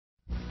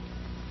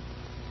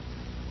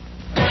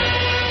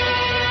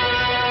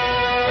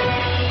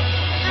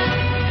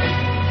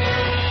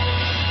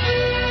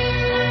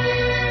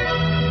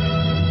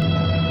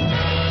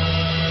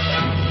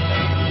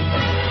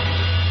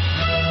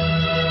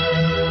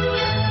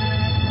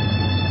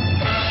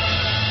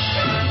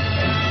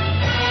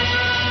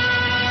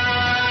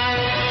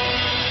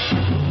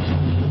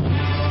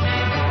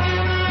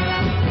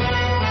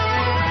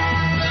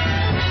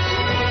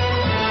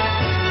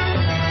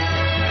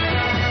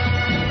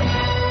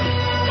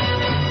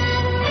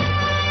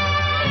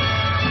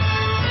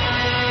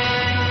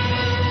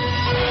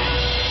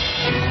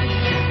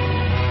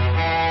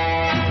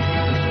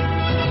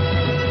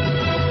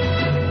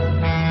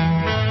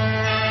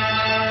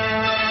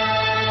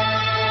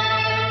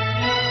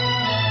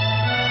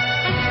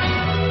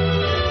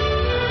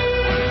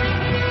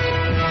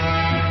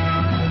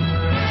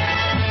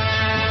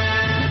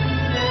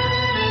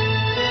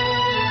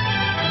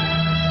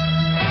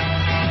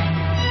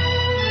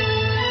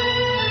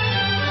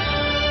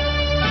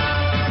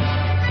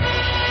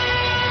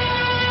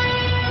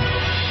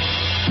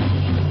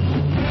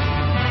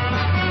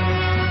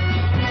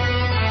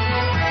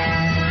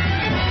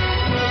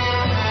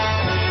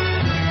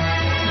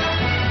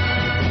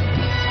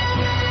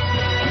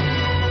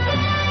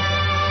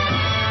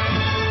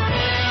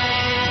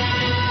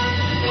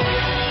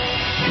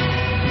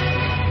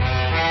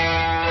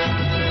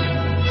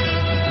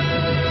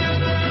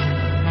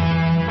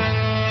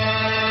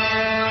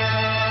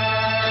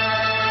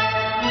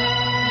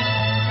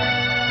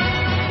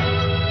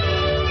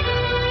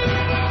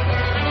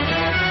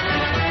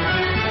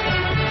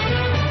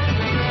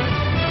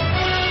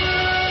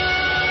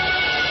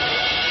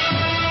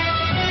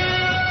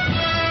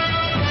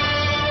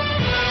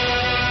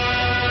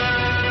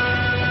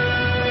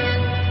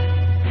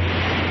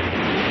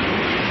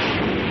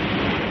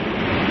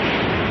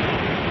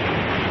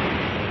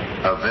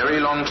very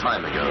long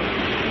time ago,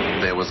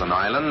 there was an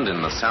island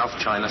in the South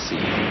China Sea.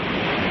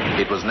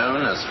 It was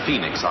known as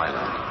Phoenix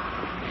Island.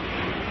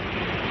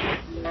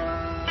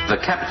 The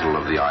capital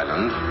of the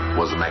island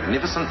was a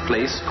magnificent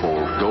place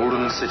called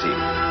Golden City.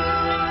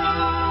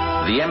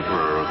 The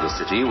emperor of the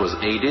city was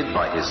aided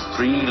by his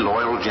 3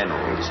 loyal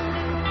generals.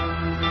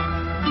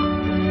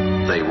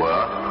 They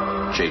were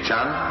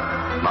Chen,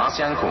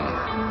 Hsiang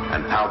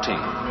and Pao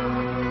Ting.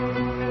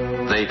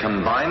 They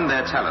combined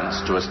their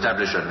talents to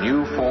establish a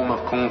new form of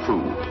Kung Fu,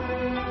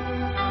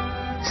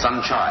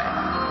 Sun Chai.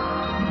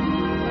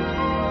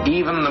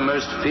 Even the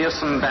most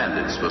fearsome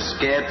bandits were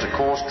scared to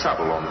cause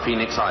trouble on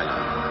Phoenix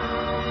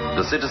Island.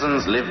 The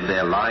citizens lived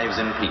their lives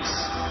in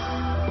peace.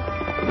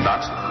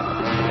 But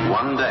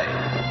one day,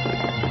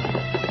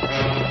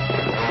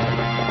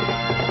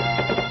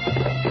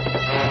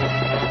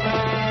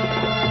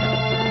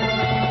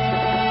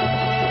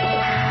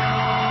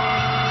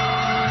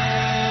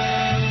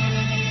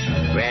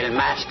 well,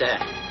 Master,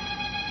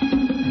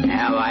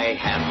 now I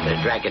have the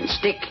dragon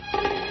stick.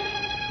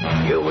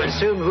 You will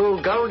soon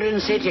rule Golden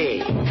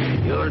City.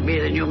 You'll be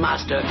the new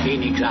master of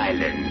Phoenix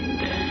Island.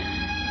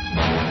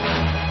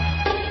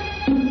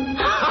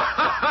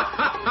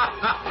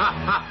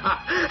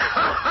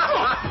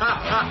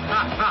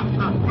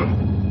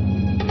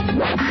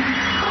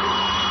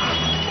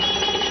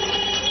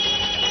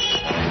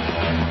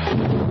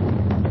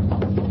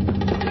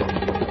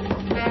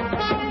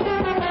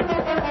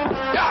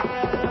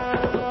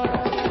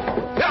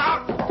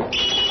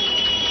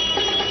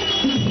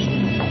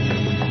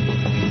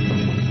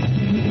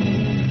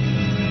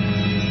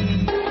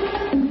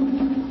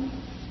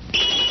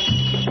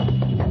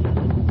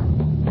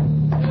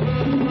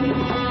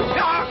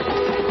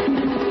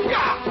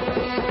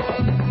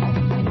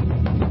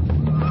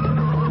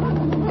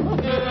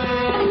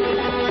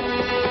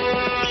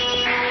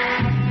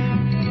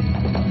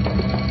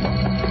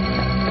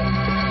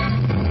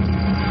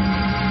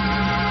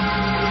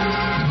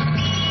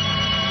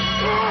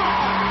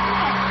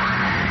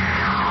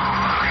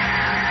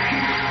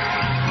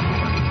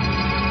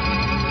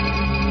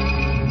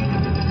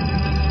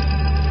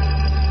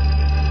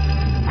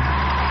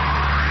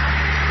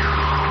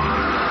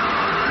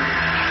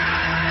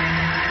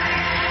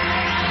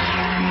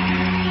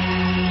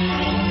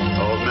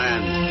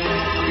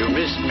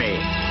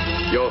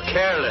 You're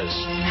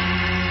careless.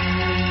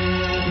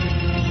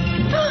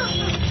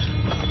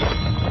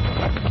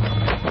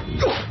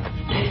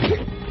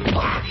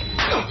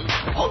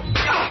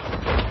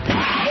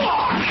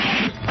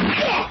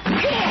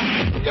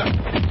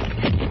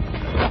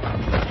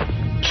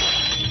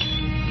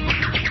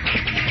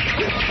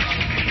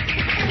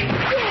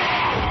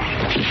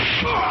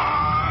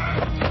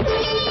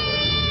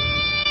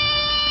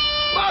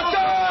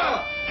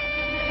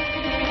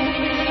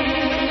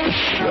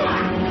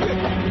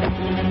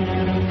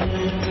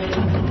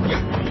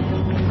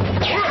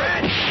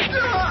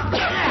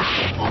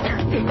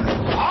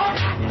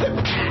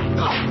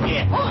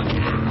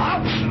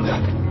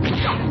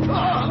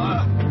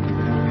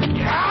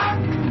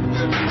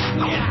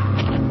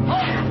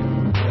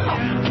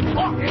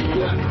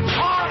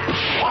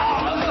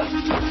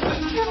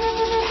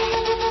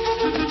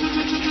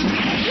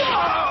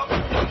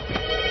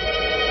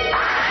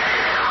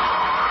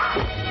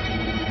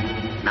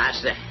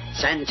 Master,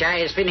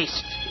 Sanjay is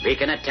finished. We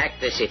can attack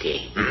the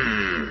city.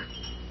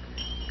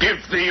 Give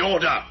the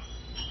order.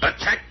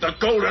 Attack the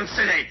Golden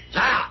City.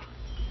 Sir!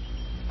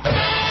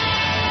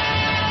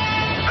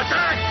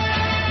 Attack!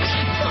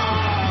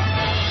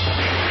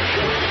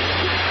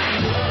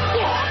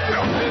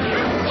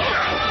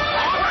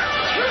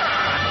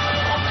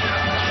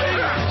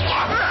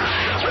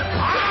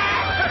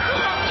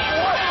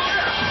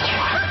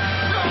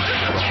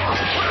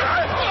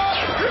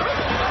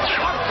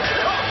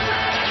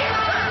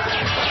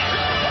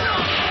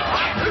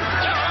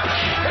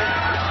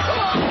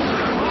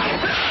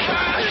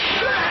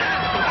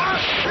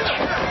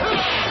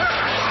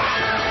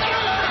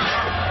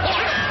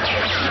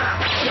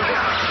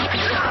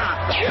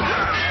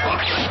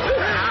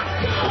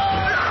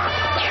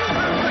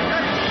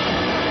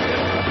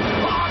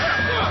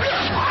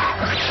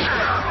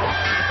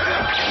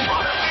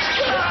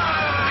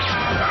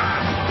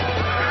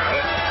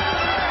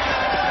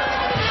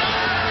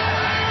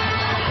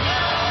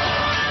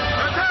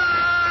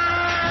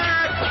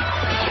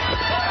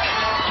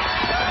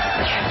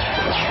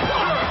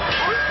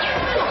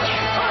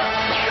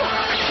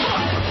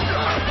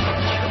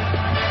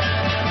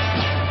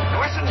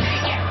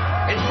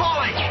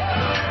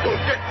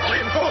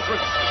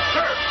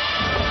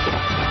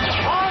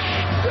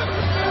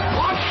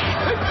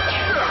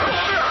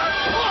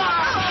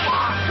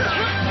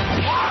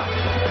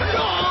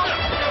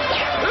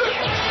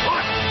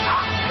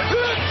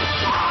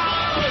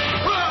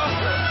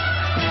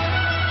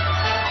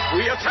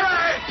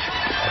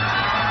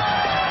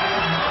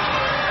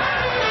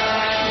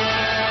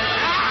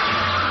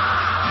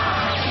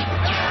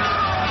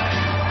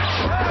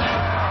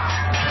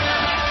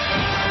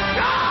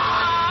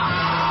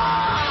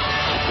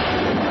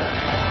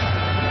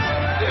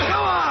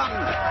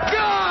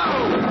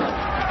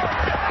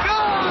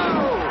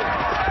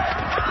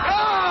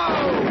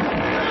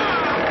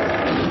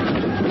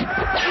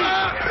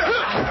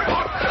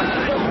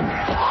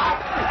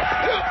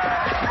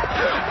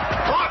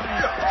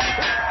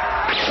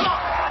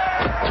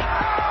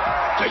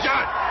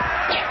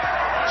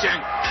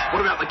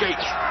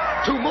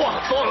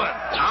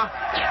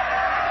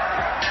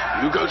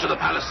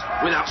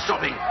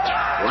 stopping,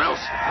 or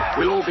else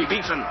we'll all be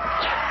beaten.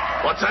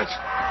 What's that?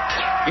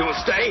 You will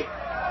stay?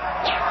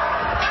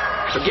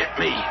 Forget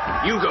me.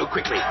 You go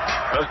quickly.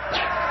 Huh?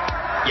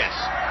 Yes.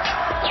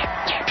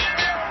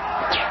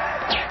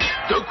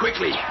 Go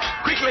quickly.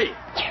 Quickly.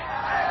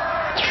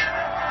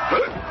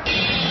 Huh?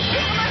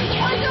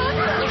 My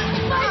daughter!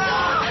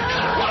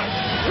 My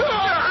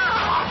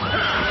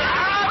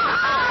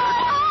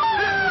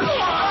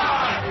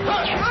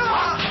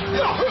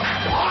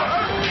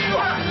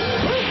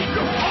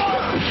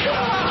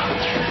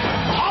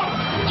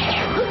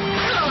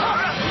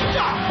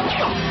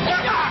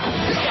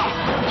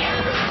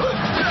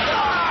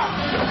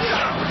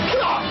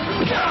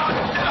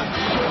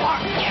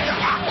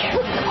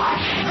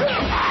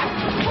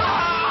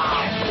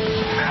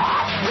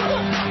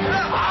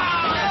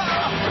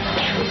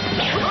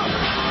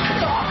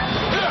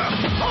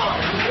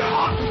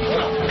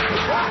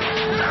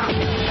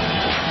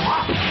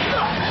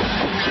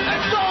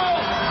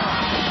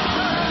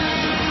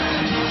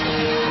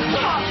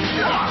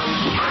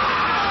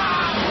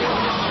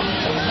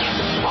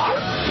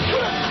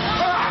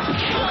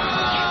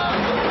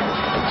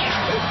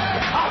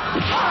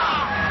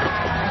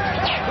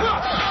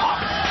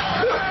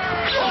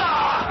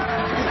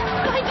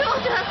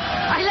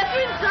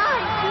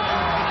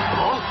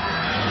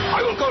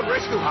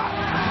rescue her.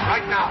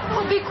 Right now.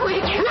 Oh, be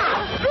quick.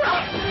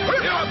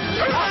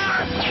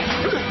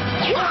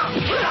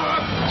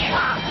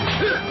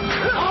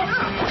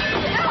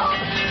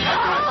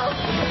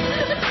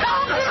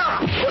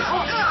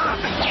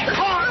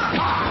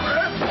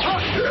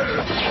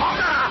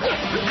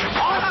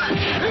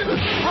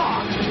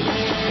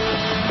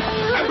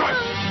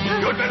 Ambrose,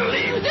 you'd better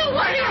leave. Don't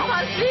worry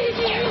about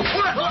leaving.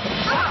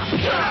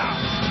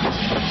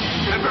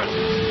 Ambrose,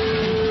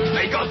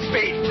 may God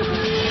speed.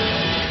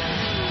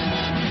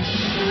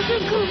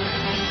 Uncle,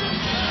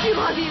 you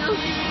are the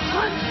only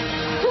one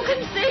who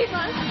can save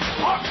us.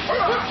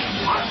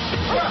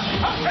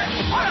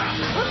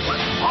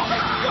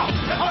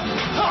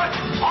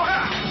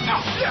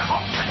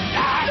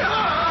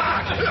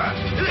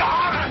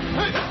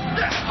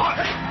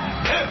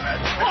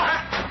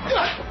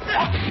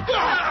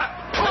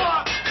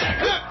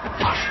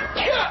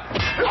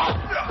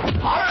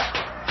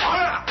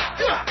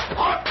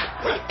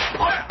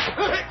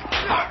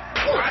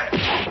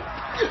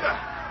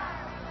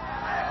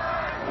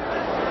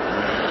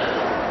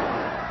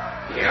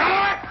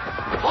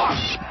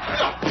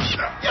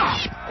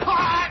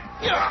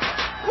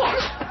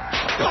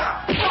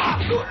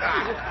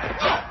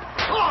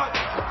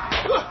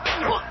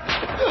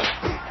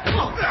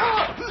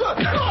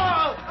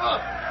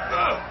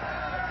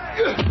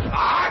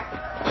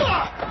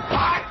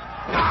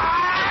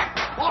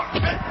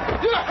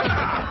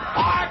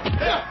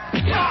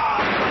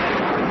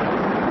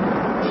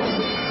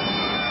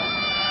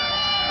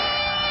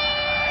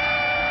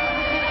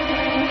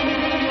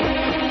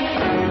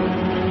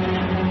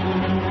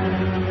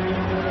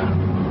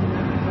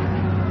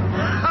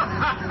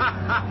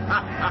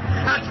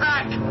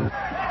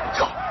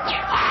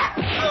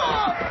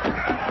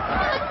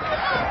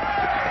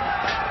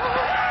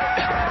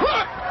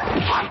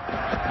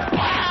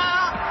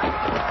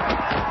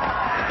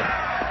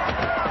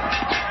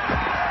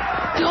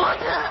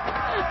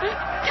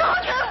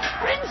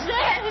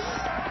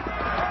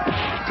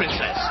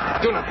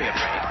 Do not be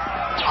afraid.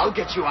 I'll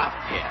get you out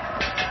of here.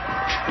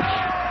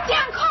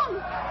 Hsiang Kong!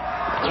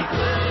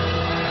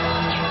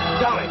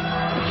 Darling.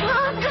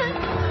 Father!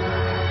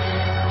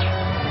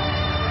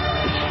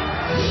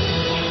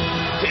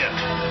 Dear,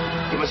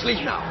 you must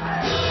leave now.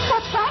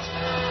 What's that?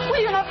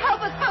 Will you not help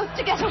us both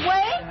to get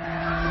away?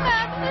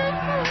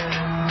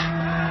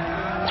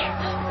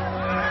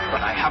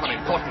 But I have an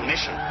important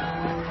mission.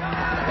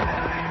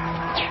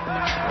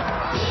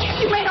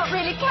 You may not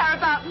really care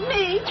about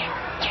me,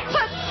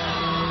 but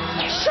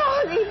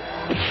surely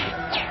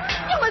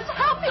you must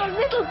help your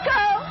little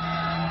girl.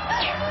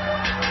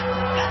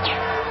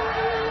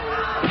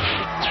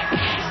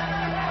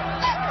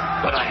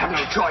 But I have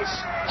no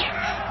choice.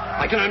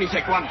 I can only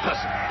take one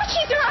person. But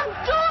she's your own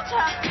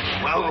daughter.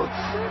 Well...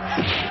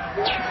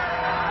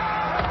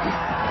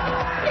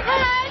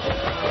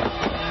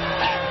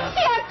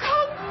 Hsiang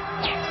Kong!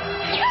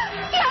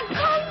 Hsiang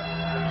Kong!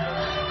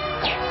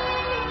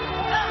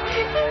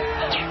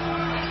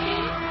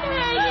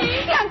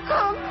 Hsiang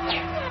Kong!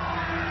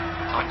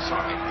 I'm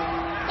sorry.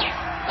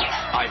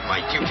 I've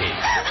my duty.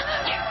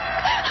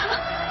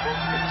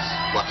 It's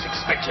what's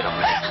expected of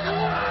me.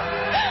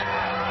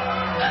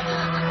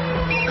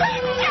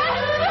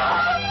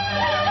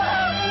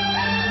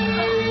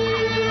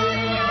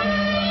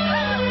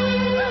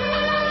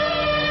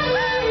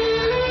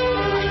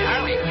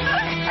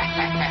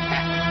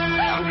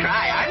 Don't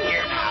cry, I'm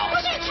here now.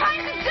 What are you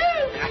trying to do?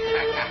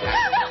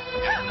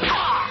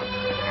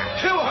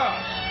 Kill her!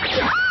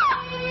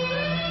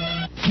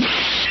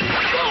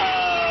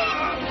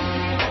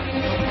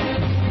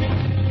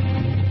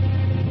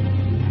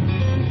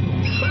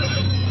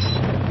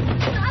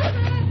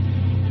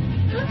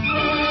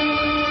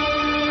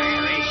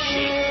 Where is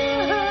she?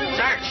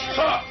 Search!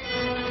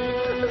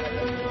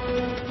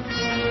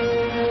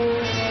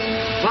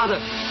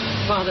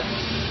 Father!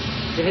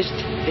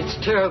 It's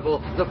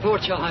terrible. The poor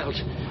child.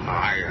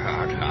 I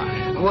heard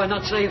her. Why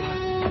not save her?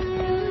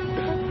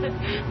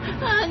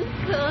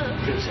 Uncle.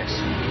 Princess,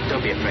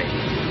 don't be afraid.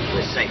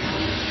 We're safe.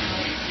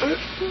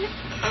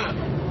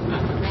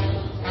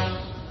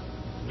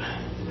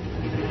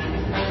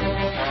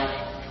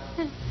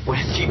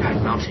 Where's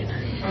Jipan Mountain?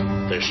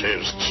 This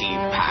is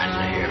Jipan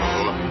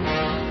Hill.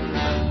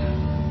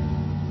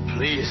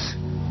 Please,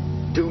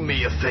 do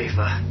me a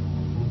favor.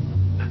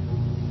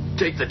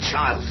 Take the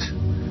child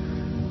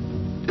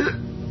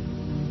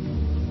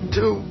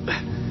to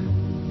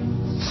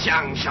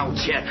Hsiang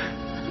Chen.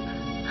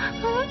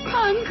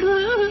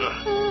 Uncle.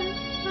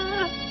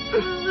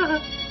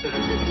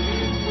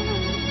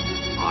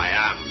 I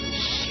am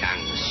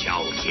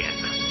Hsiang Chen.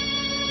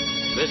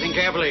 Listen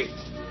carefully.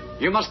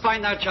 You must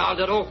find that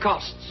child at all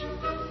costs.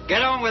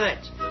 Get on with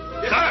it.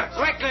 Sir!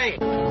 Quickly!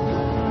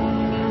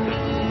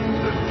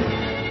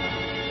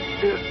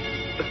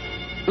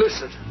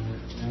 Listen.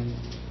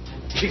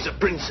 She's a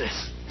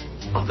princess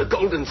of the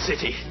Golden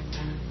City.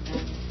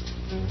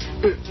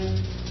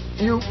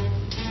 You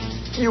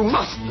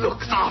must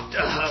look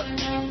after her.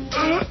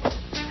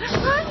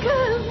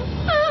 Uncle.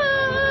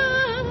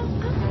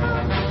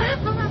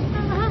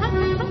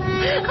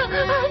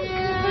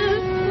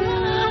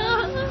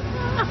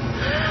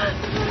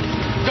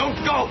 Don't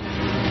go!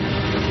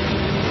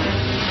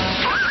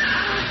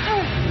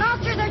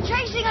 Master, they're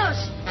chasing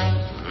us.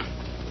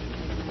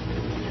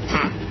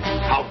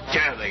 How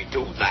dare they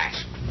do that?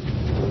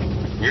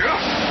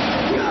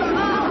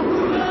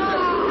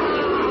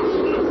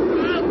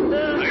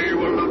 They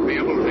will not be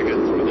able to get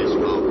through this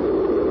fog.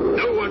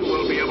 No one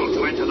will be able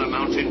to enter the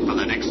mountain for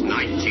the next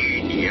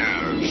 19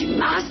 years.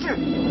 Master,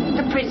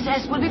 the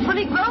princess will be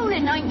fully grown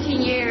in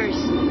 19 years.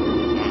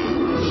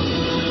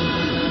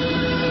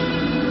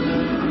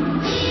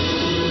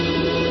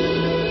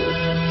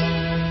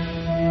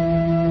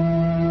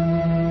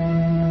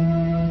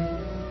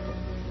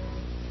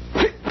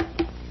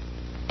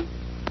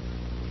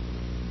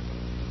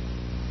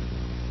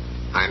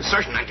 I'm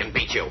certain I can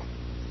beat you.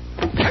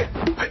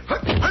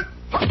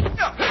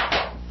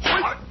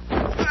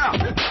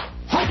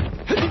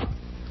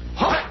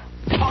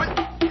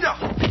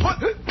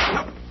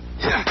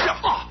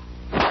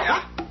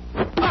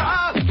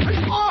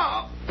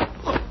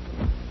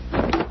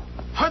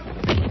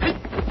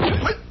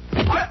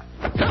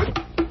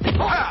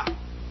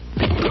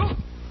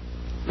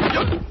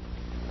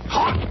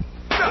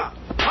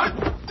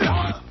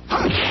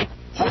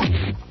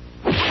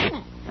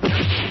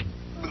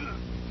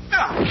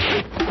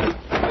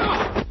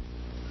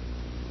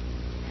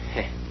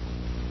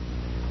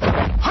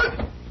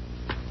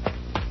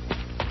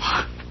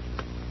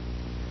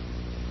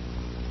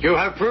 You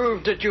have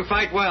proved that you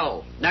fight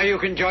well. Now you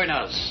can join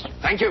us.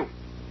 Thank you.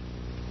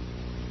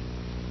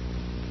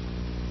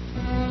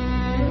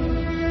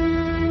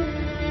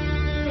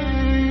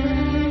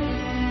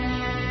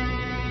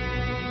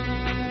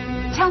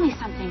 Tell me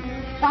something.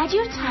 Why do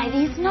you tie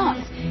these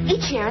knots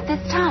each year at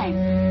this time?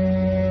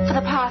 For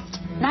the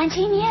past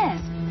 19 years.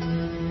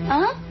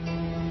 Huh?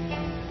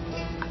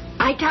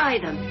 I tie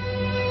them.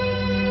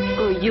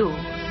 Or you.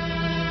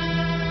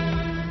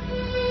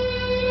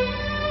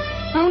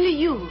 Only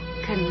you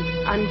can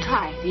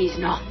untie these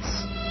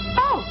knots.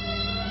 Oh,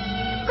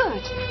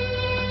 good.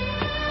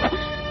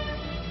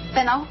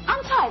 Then I'll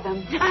untie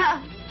them.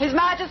 His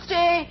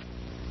Majesty!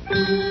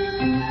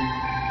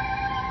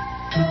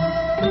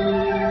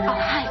 Oh,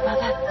 hi,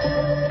 Mother.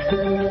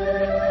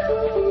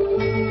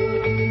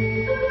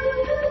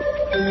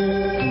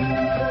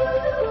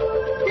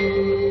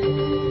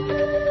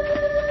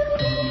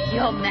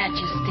 Your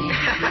Majesty.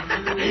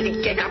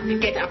 Get up,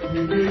 get up.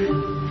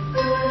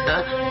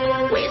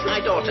 Where's my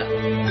daughter?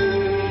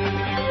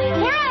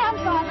 Here I am,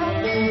 Father.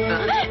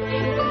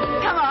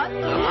 Come on.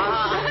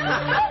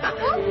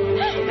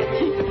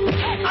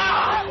 How?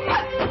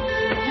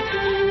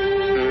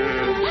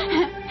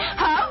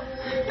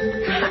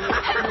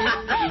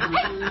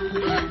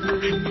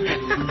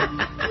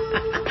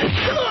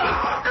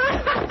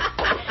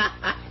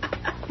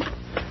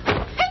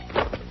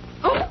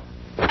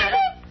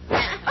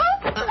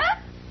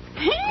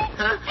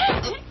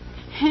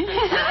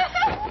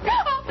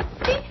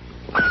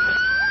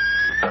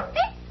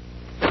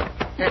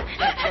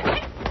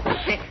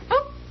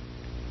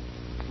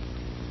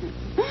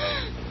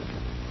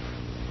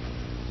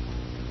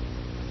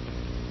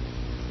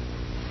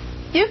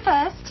 You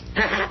first.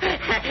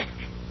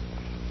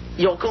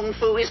 Your kung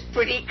fu is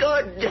pretty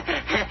good.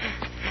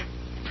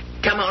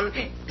 Come on,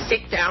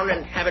 sit down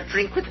and have a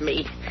drink with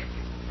me.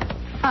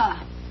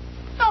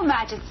 Your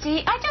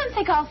Majesty, I don't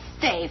think I'll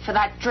stay for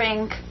that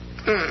drink.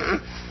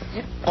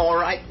 All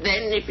right,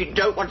 then, if you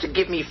don't want to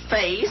give me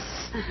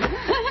face.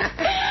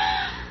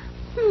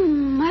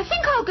 I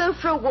think I'll go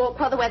for a walk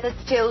while the weather's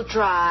still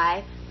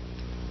dry.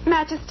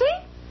 Majesty?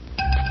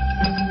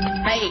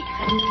 Hey,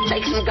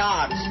 take some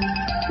guards.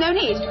 No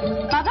need.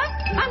 Mother,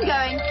 I'm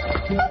going.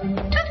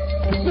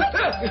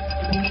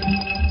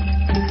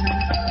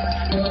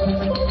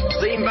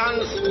 Steam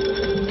buns,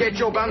 get get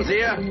your buns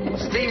here.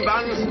 Steam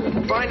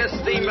buns. Finest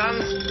steam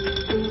buns.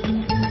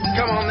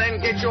 Come on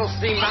then, get your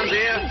steam buns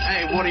here.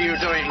 Hey, what are you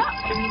doing?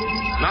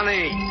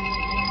 Money.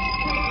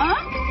 Huh?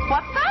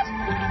 What's that?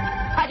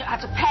 I don't have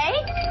to pay?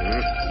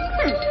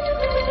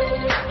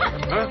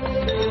 Huh?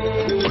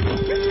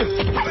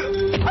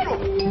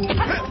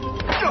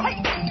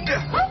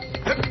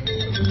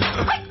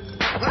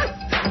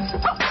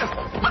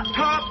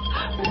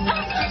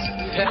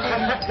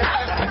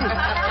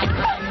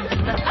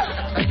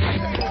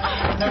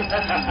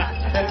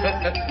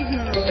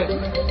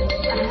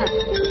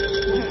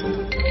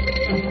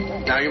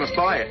 Now you must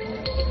buy it.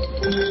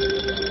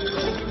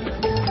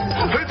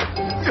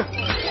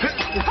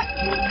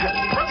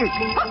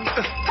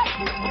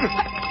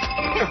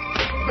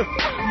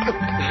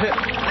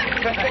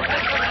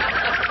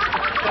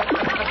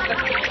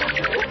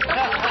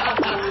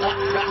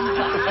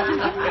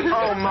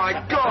 Oh my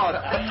God!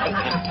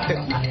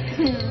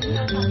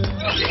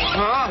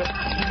 Huh?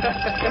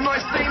 My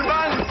steam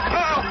buns!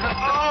 Oh!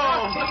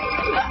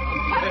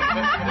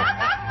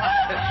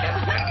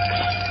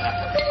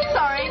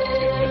 Sorry, I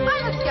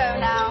must go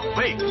now.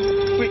 Wait,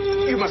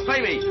 you must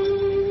pay me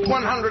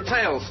 100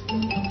 taels.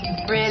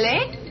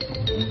 Really?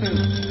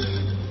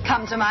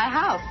 Come to my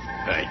house.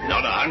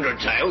 Not 100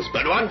 tails,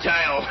 but 1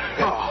 tael.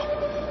 Oh.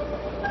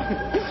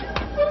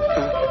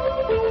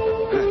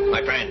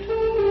 My friend,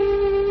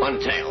 1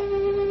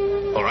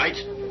 tael. All right?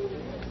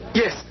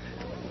 Yes,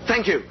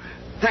 thank you.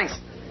 Thanks.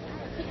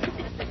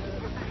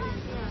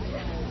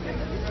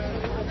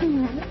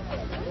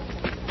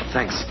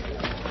 Thanks.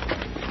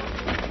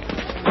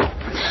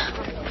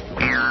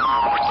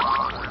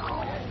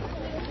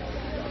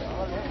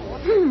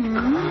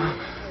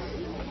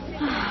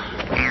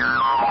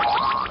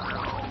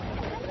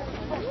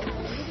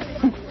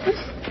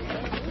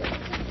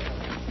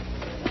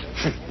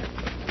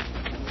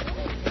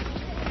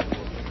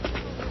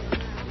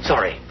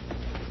 Sorry.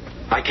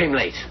 I came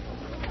late.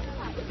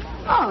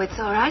 Oh, it's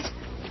all right.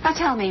 Now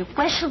tell me,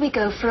 where shall we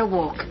go for a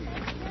walk?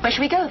 Where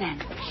shall we go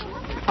then?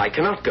 I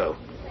cannot go.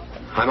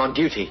 I'm on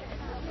duty.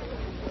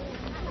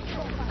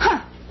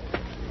 Huh.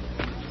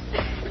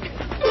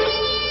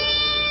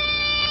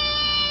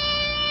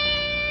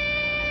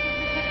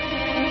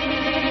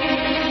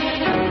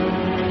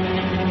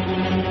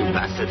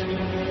 Bastard.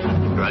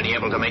 You're only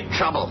able to make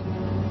trouble.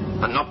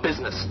 And not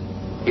business.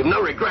 You've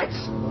no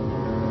regrets.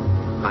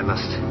 I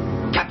must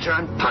capture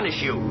and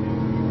punish you.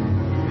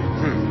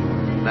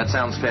 That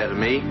sounds fair to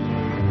me.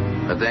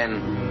 But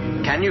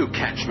then, can you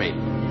catch me?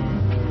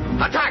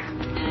 Attack!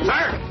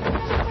 Sir!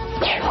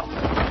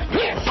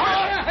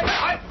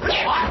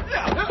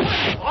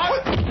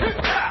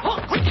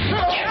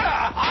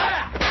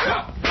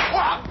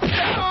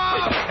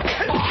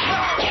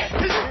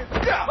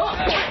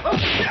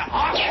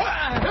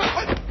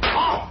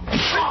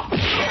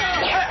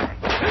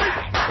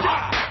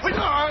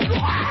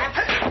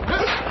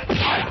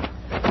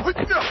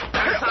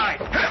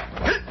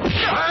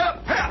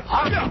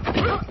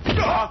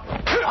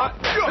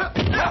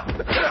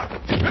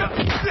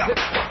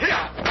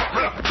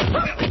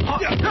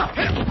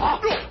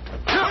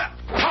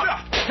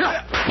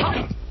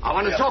 I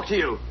want to talk to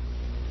you.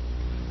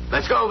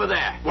 Let's go over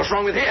there. What's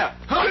wrong with here?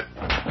 Hey,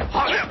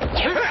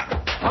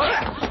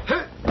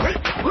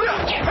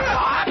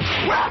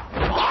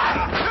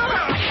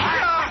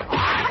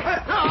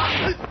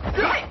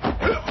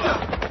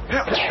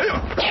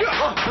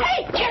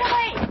 get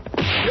away!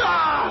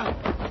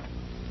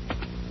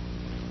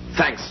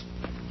 Thanks.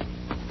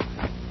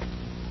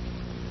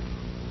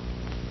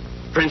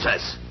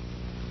 Princess,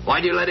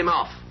 why do you let him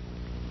off?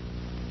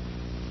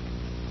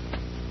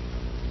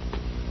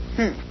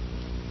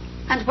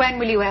 And when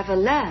will you ever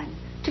learn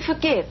to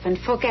forgive and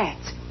forget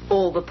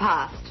all the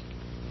past?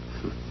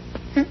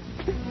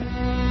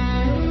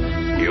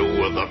 You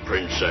were the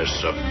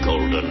princess of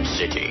Golden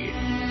City.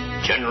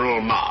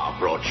 General Ma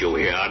brought you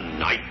here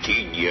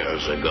 19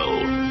 years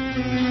ago.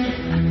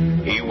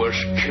 He was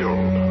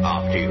killed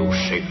after you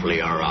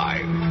safely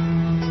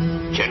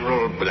arrived.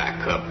 General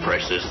Black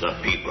oppresses the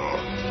people.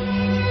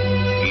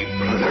 He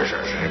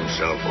pleasures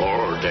himself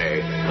all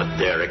day at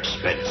their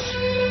expense.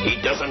 He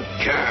doesn't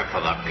care for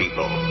the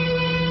people.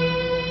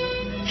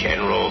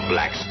 General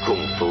Black's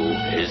kung fu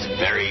is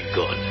very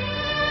good.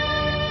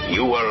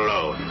 You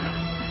alone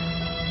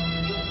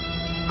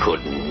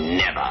could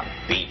never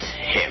beat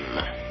him.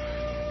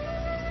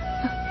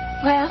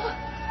 Well?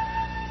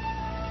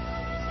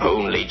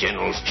 Only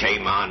Generals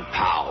Chema and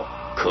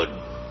Pao could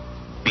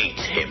beat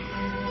him.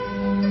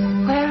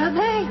 Where are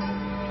they?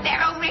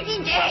 They're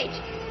already dead.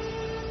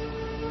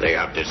 They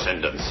have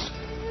descendants.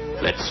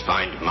 Let's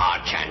find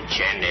Ma Chan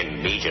Chen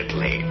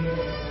immediately.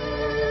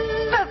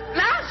 But,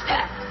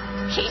 Master,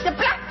 she's a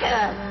black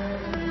girl.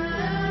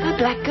 A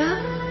black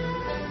girl?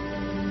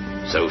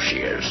 So she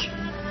is.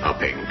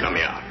 Upping, come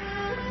here.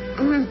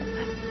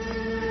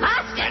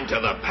 Master.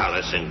 Enter the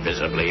palace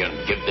invisibly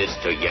and give this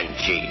to Yen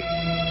Chi.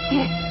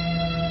 Yes.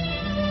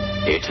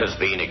 It has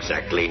been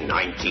exactly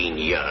 19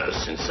 years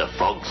since the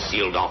fog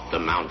sealed off the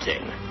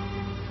mountain.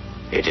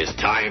 It is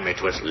time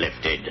it was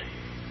lifted.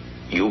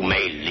 You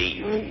may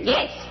leave.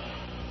 Yes.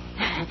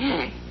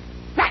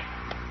 Right.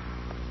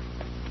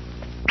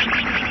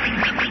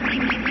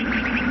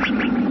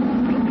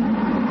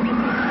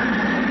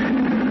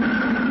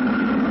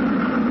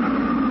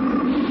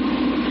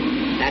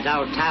 That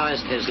old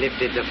Taoist has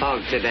lifted the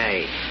fog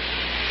today.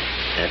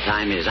 The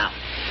time is up.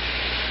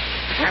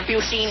 Have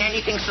you seen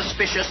anything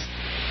suspicious?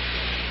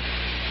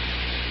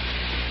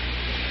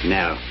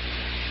 No.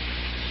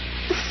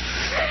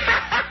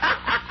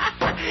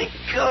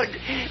 Good.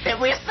 Then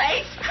we're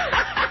safe.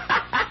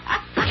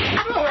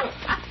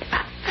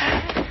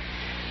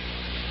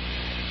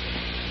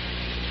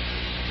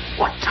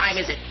 What time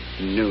is it?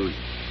 Noon.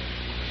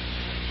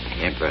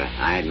 Emperor,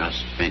 I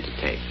must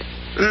meditate.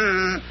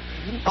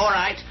 All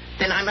right.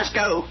 Then I must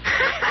go.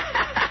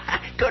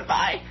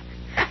 Goodbye.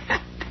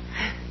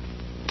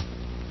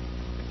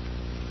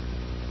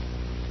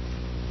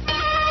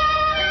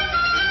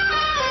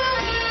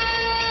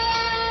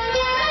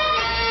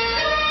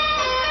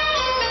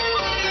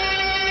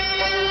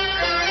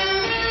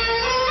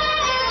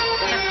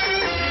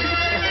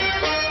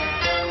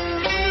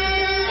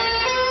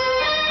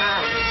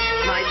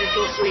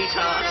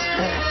 Sweetheart.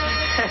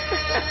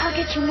 I'll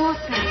get you more,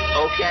 sir.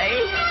 Okay.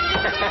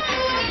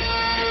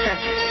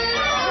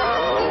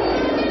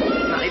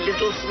 My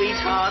little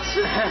sweetheart.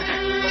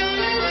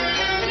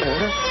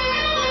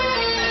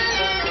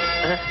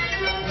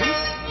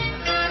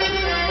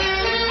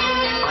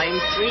 I'm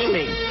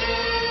dreaming.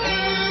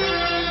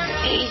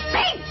 He's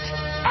bent.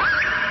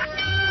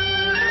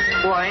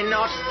 Why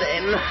not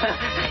then?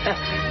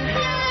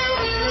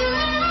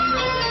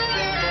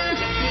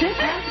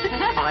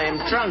 I am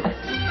drunk.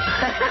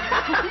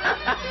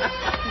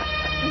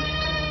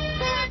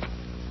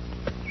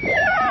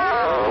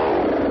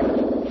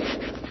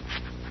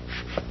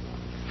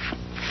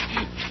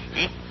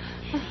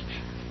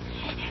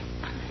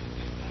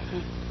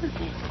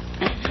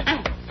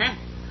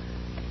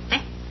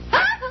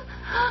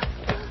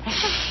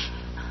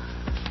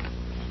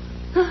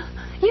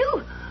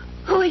 You?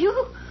 Who are you?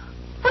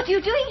 What are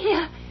you doing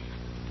here?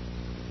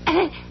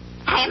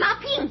 I am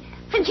Aping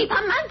from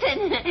Chipang Mountain.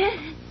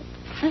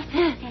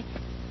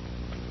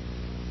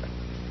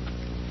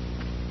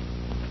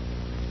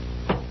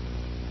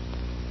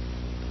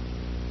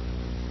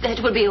 That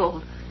will be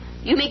all.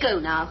 You may go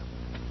now.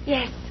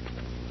 Yes.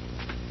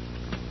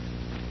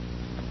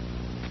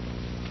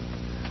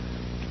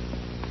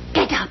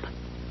 Get up.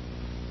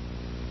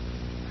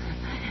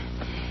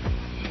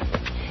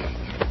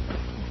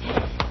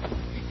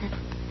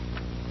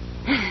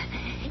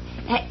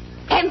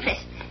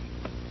 Empress,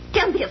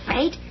 don't be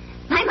afraid.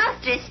 My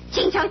master is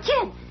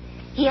Chen.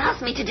 He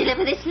asked me to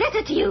deliver this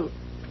letter to you.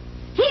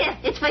 Here,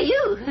 it's for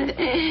you.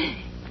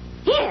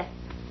 Here.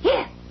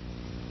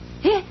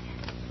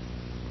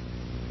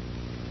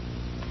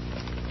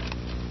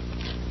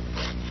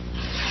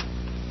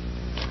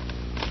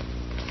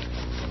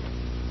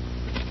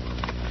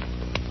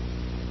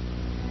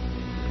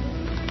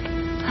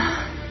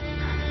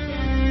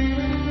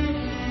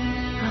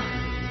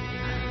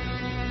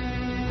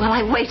 Well,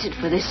 I waited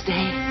for this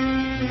day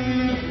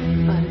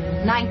for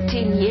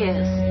 19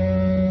 years.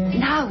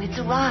 Now it's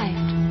arrived.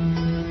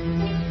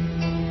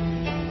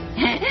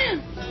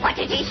 What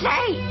did he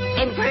say,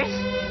 Empress?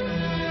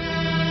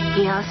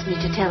 He asked me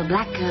to tell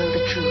Black Girl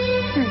the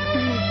truth.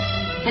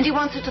 And he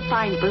wants her to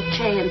find both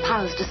Che and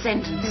Pao's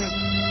descendants.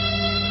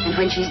 And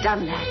when she's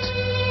done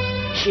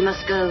that, she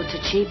must go to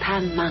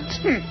Chipang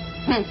Mountain.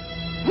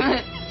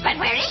 But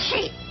where is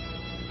she?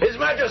 His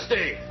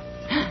Majesty!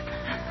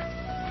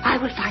 I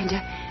will find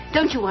her.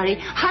 Don't you worry.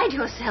 Hide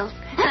yourself.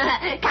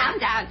 Calm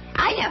down.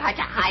 I know how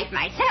to hide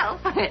myself.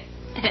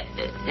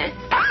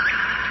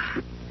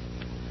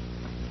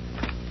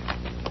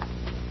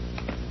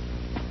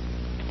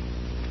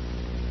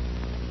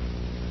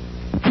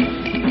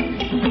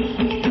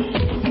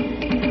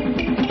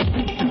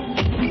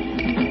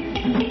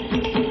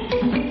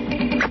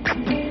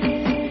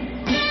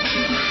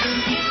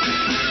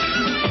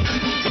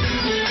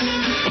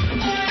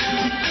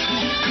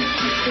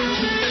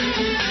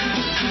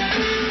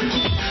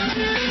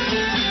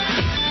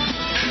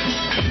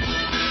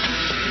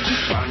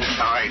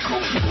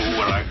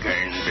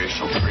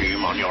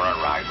 On your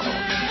arrival.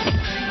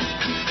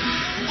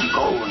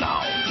 Go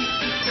now.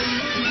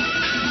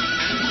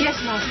 Yes,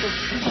 Master.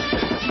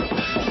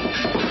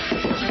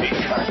 Be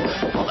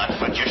careful, for that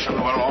magician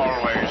will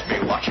always be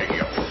watching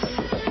you.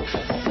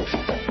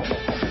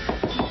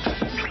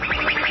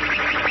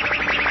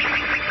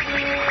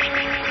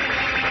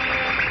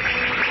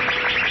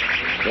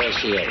 There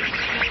she is,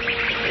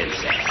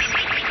 Princess.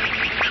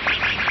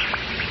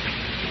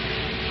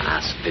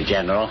 Ask the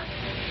general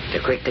to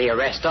quickly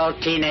arrest all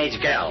teenage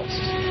girls.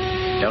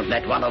 Don't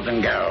let one of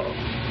them go.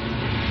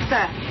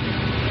 Sir.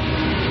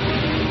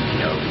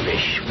 No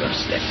fish will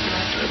slip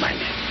through my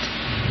net.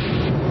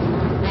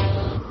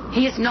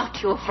 He is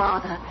not your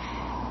father.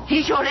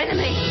 He's your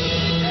enemy.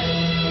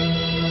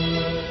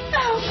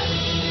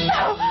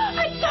 No,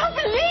 I don't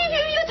believe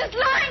you. You're just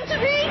lying to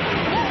me.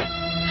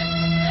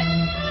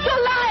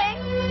 You're lying.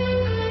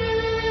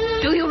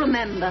 Do you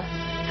remember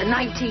the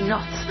 19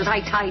 knots that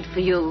I tied for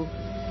you.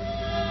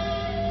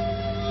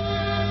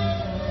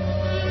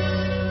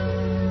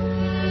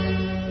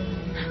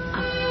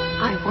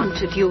 I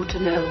wanted you to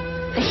know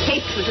the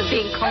hatred of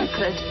being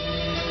conquered.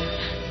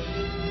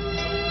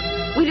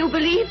 Will you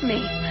believe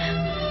me?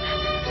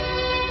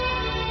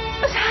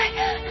 But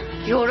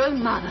your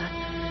own mother,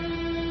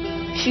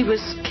 she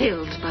was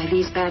killed by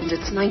these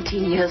bandits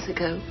 19 years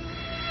ago.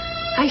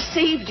 I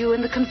saved you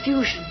in the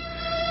confusion.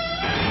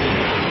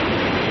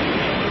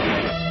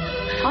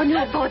 On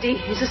your body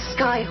is a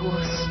sky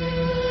horse.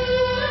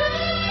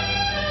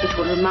 It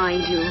will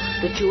remind you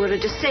that you are a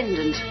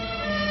descendant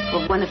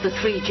of one of the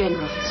 3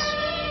 generals.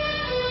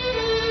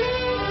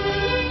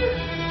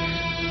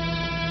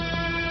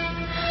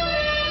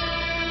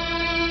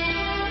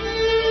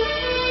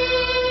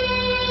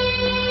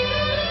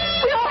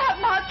 We all have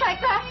marks like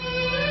that?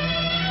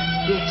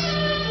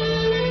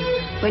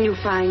 Yes. When you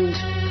find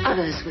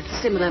others with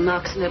similar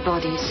marks in their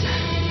bodies,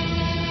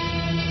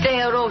 they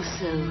are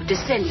also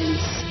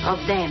descendants of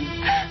them.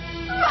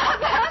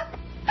 Mother!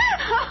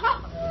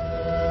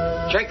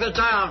 Check the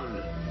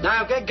town.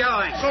 Now get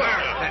going.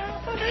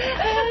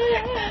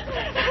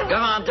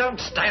 Come on, don't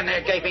stand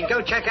there gaping.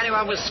 Go check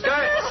anyone with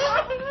skirts.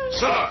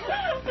 Sir!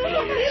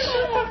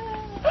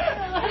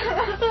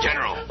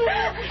 General,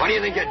 what do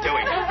you think you're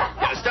doing?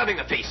 You're disturbing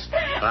the peace.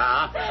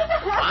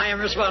 I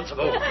am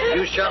responsible.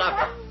 You shut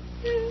up.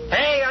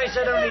 Hey, I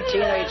said only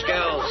teenage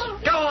girls.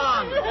 Go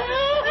on!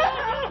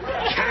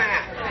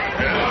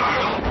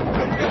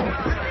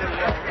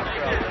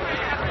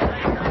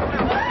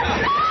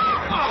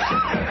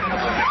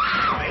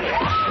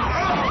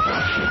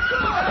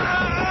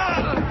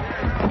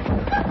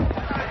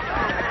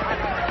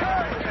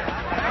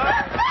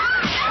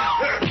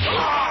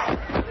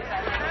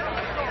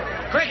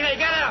 Quickly,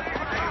 get up!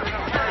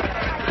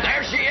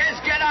 There she is!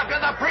 Get after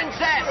the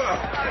princess!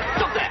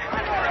 Stop there!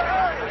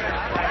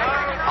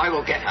 I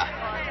will get her.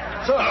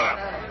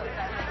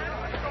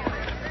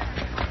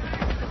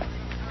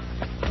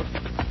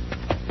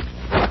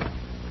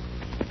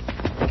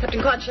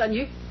 Captain Hsiang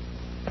Yu?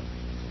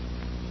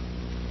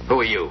 Who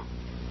are you?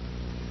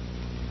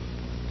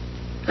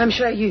 I'm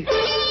sure you.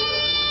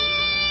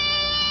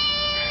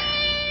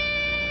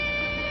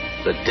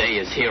 The day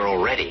is here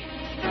already.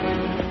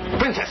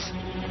 Princess!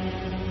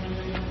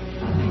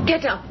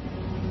 Get up.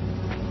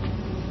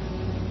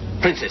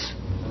 Princess,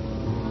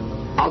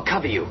 I'll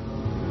cover you.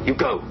 You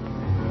go.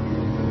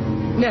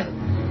 No.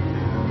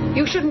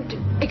 You shouldn't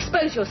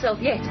expose yourself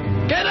yet.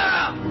 Get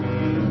up!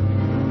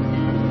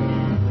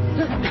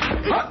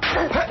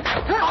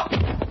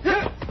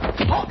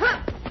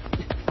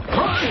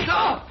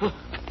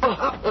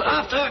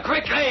 After her,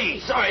 quickly!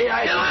 Sorry,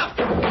 Get up!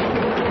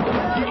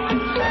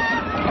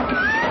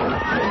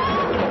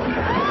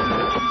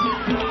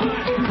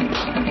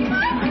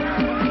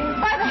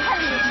 Why the hell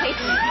are you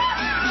chasing me?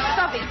 It's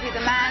obviously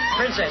the man.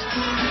 Princess,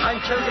 I'm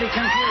totally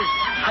confused.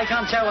 I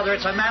can't tell whether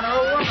it's a man or a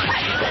woman.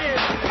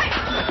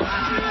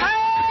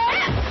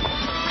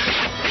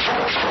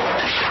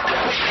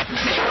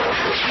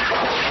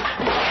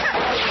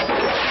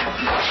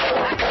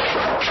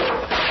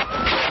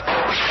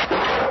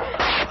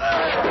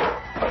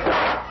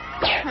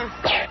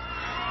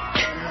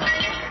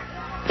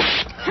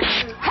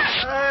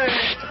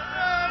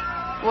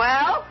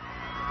 Well?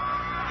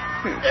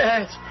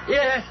 Yes,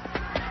 yes.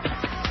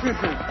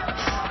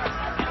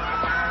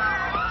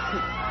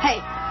 Hey,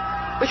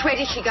 which way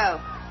did she go?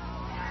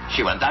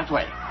 She went that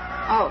way.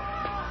 Oh.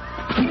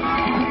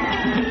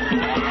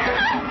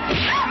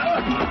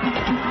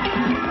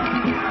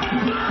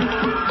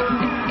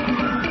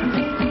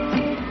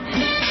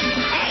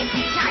 Hey,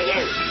 are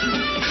you?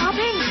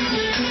 Hopping?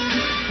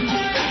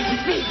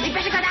 We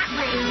better go that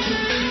way.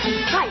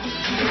 Right.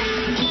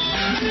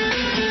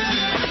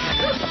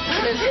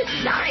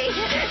 Sorry.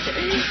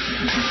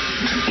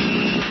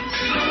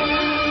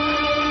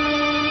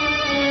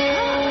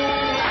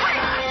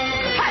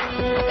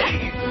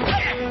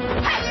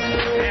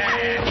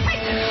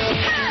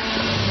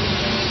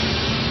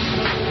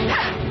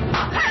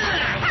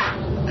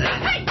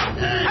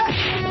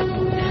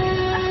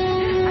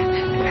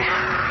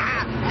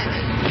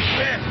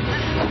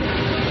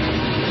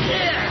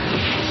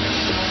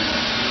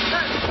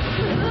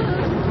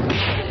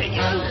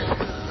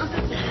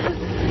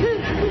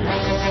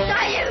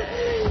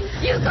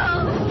 You go.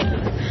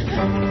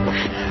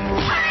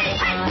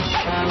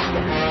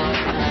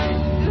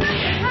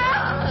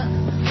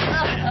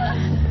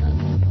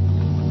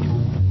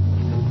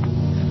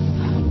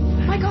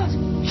 My God,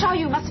 Xiao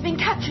Yu must have been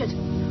captured.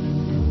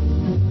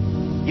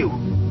 You?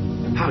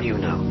 How do you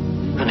know?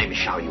 Her name is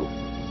Xiao Yu.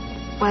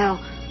 Well,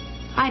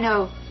 I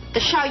know. The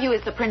Xiao Yu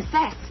is the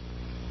princess.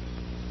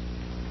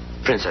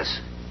 Princess,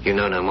 you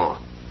know no more.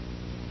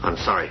 I'm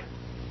sorry.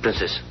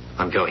 Princess,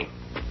 I'm going.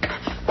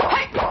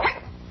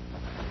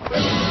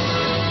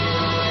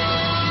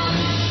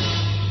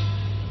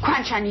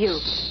 Hsiang Yu,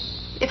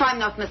 if I'm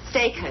not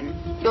mistaken,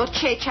 you're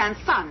Che Chan's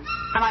son.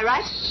 Am I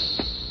right?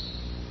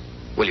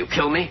 Will you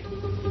kill me?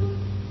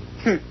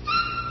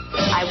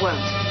 I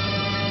won't.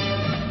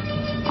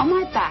 On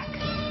my back,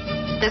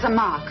 There's a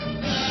mark.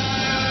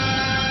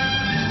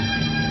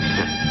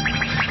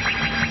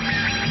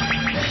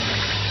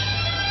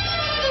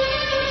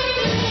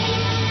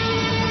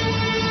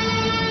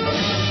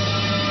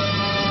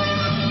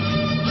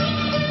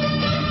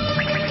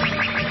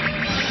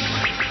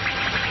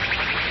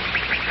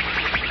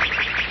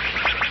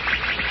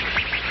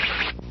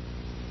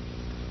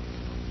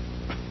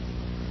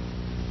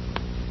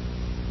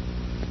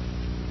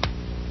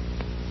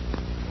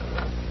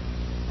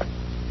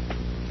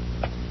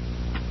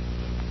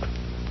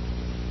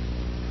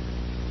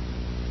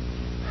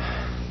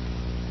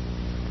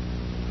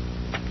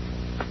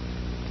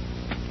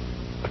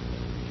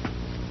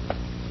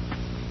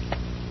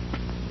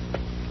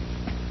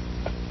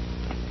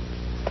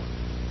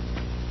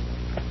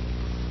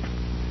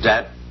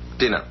 Dad,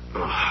 dinner.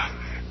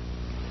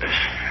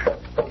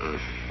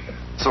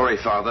 Sorry,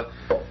 Father.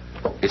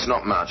 It's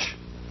not much.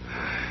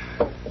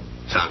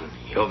 Son,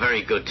 you're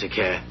very good to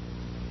care.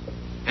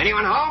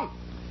 Anyone home?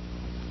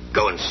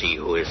 Go and see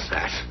who is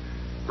that.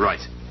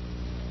 Right.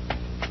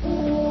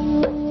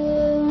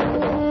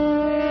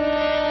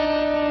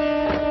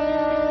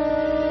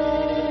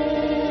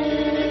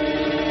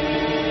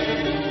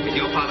 Is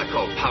your father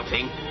called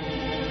pouting?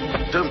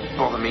 Don't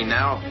bother me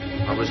now.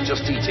 I was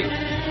just eating.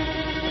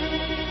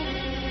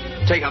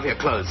 Take off your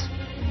clothes.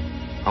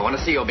 I want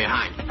to see your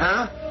behind.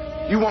 Huh?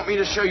 You want me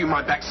to show you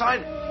my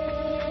backside?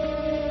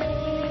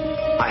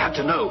 I have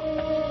to know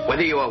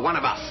whether you are one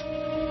of us.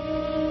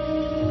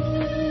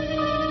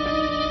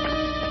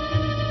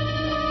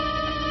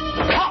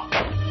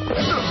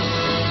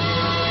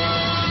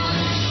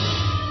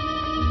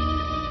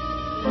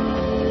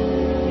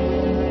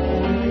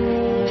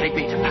 Take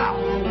me to Pao.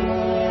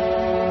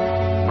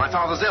 My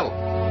father's ill.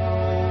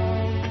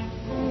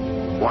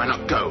 Why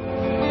not go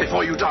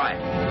before you die?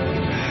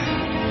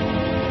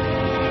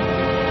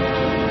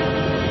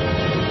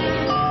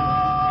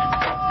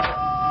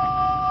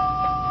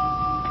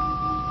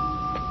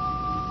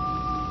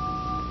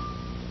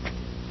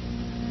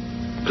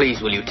 Please,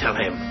 will you tell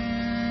him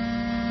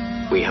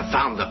we have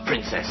found the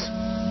princess?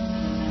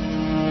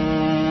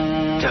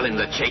 Tell him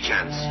that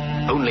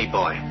Che-chan's only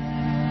boy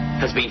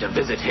has been to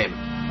visit him.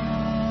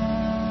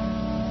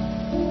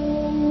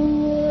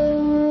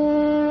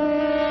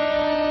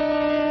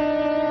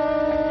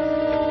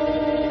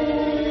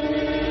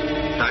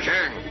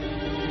 Hsiang,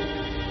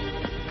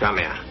 come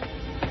here.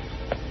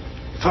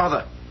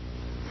 Father.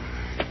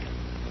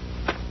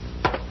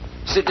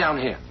 Sit down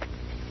here.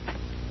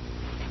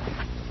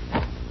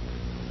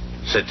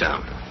 Sit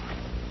down.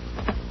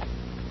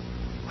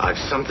 I've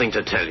something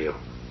to tell you.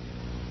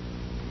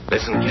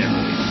 Listen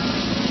carefully.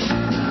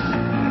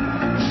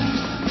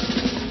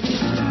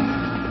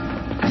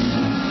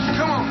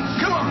 Come on,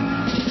 come on.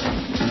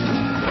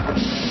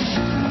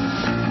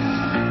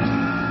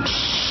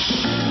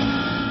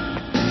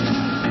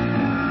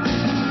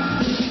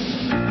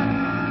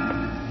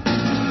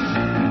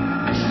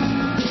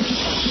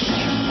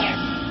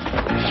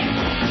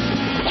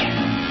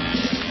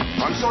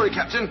 I'm sorry,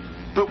 Captain,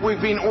 but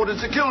we've been ordered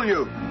to kill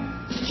you.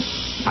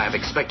 I have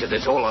expected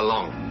this all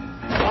along.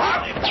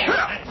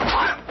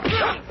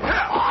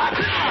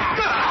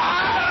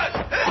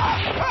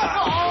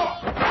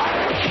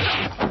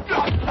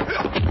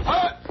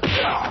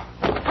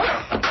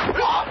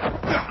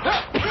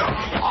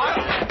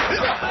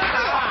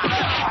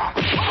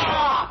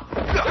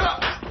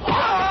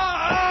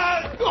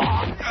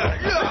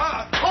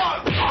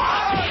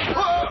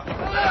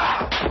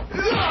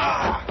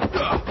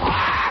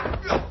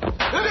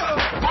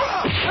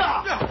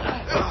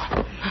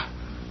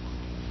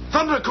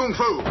 Thunder Kung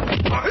Fu!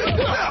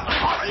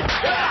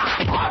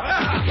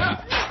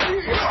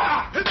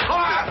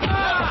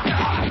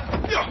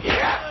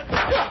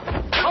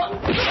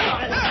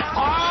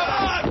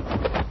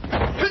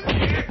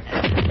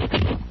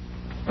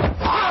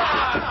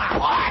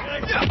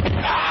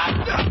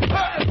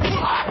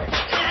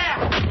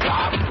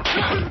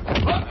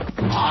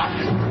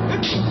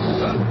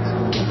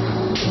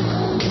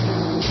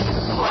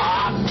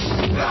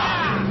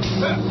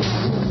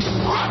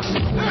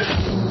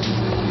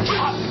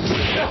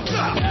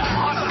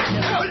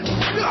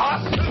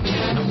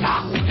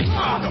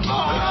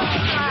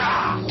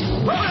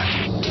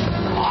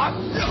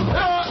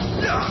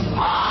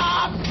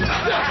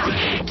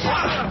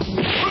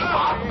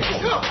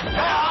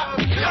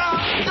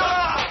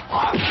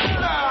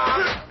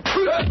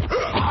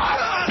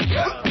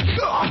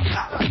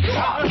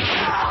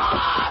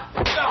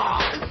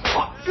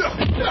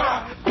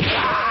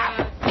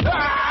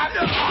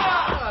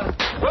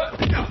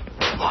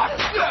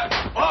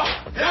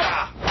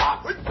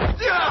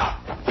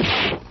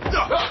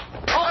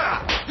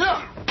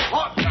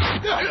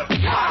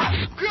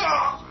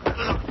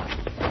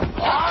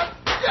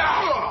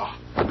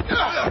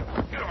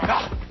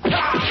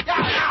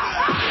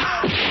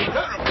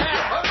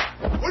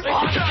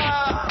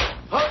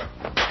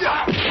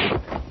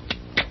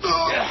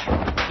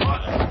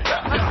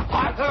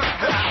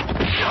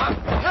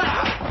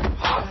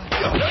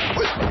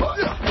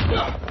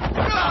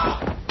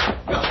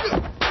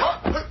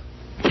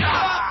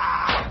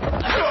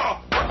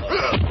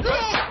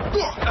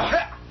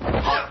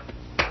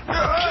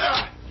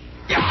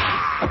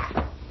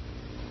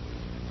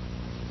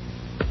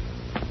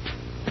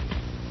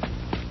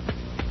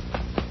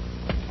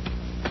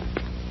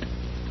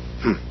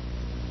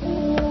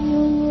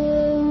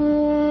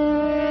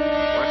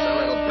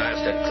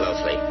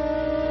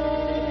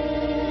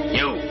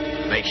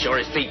 Make sure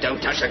his feet don't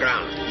touch the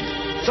ground.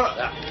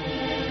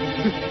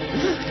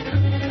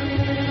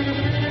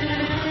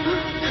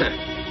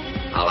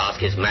 I'll ask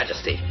His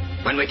Majesty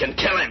when we can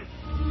kill him.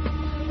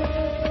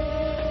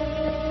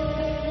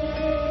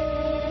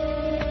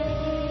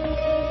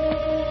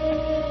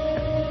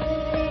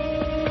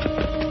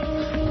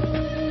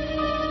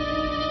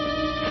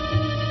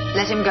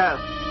 Let him go.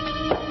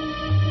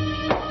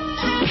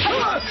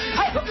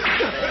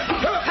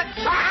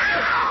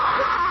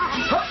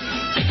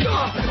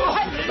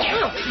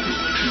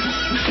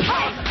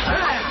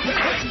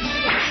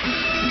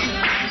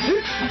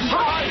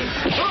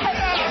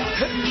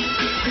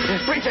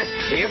 Princess,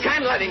 you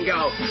can't let him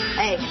go.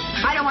 Hey,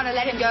 I don't want to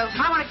let him go.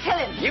 I want to kill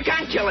him. You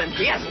can't kill him.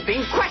 He hasn't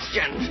been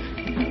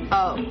questioned.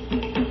 Oh.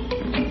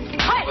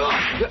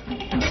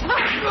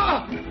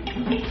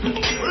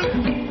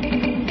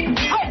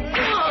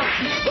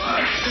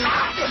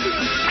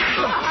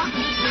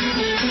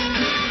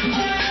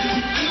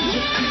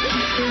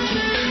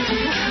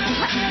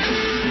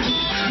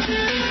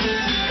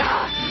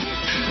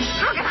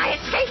 How can I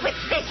escape with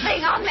this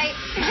thing on me?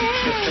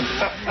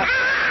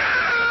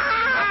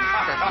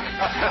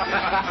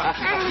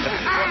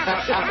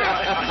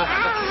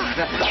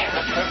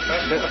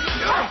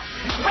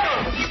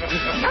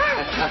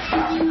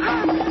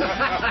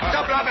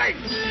 Stop laughing!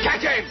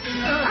 Catch him!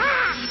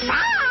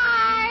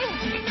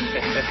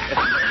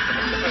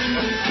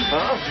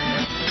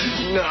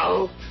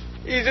 No!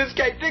 He's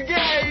escaped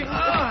again!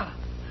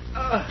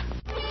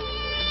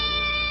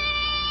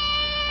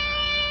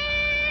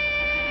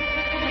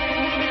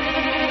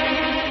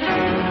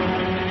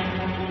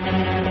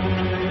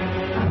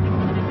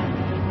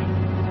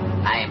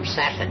 I am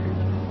certain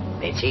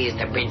that she is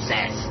the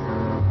princess.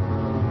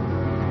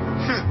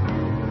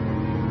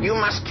 You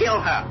must kill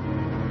her.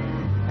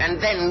 And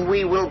then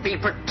we will be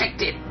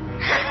protected.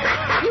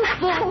 You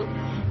fool!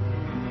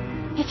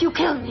 If you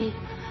kill me,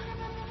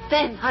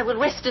 then I will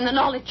rest in the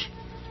knowledge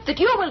that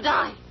you will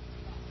die.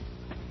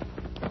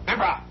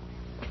 Emperor!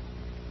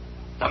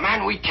 The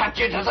man we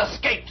captured has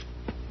escaped.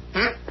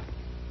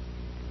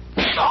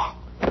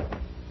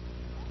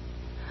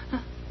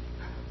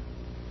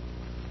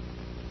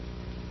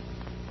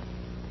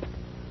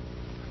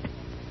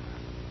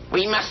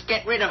 We must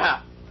get rid of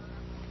her.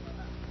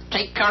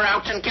 Take her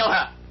out and kill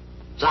her.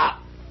 Sir.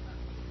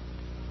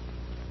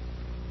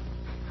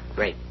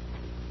 Wait.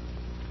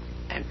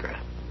 Emperor,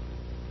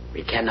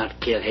 we cannot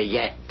kill her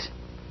yet.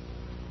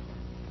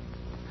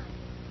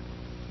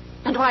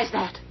 And why is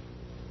that?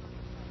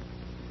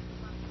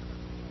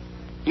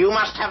 You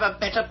must have a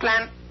better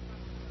plan.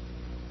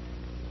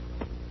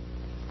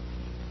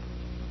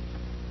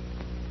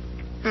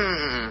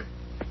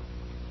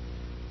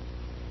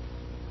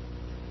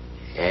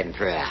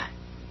 Emperor,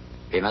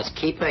 we must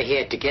keep her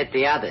here to get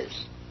the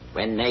others.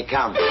 When they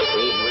come, we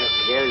will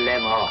kill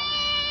them all.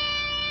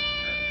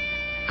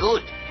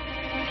 Good.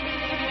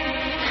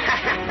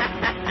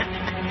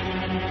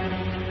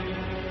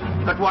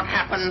 But what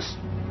happens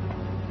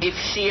if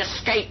she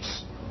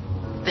escapes?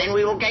 Then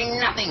we will gain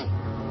nothing.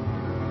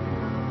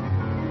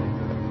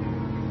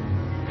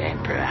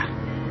 Emperor,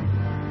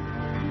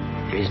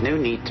 there is no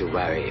need to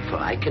worry, for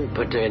I can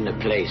put her in a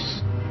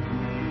place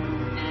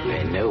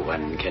where no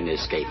one can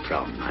escape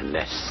from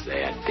unless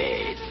they are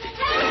dead.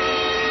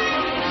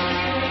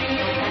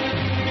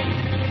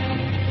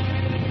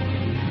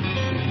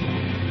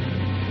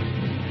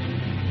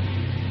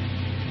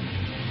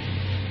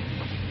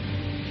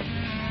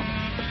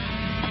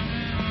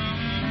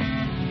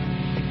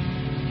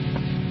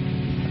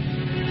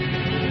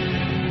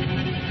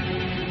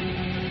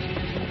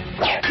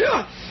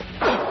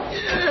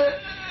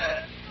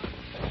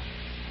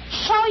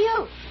 Show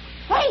you!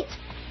 Wait!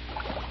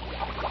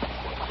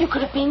 You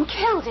could have been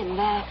killed in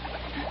there.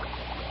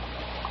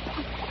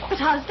 But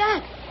how's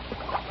that?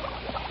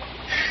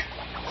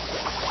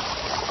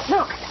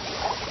 Look.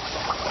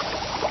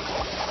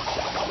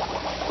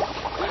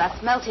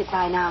 That's melted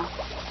by now.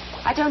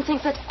 I don't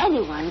think that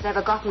anyone's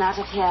ever gotten out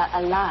of here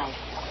alive.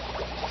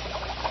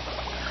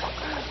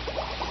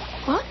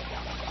 What?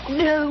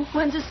 No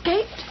one's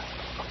escaped?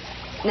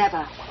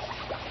 Never.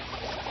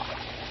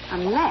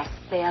 Unless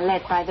they are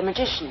led by the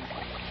magician.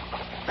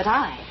 But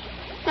I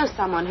know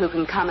someone who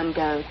can come and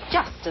go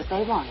just as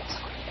they want.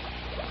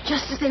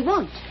 Just as they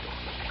want?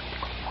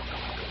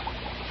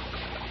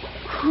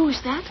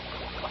 Who's that?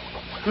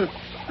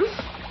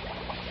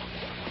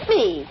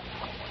 Me,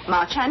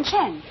 Ma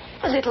Chen,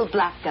 the little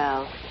black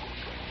girl.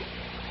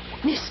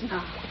 Miss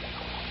Ma.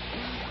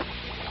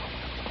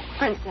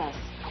 Princess.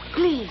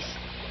 Please.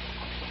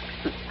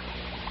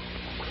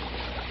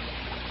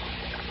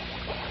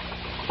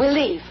 We'll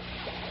leave.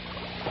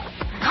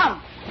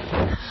 Come.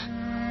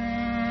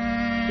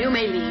 You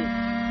may leave.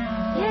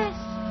 Yes.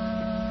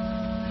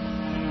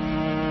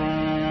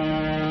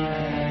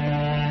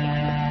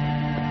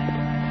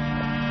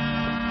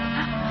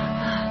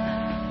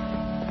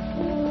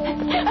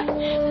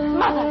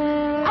 Mother,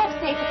 I've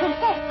saved the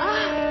princess.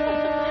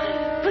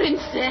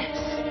 Princess.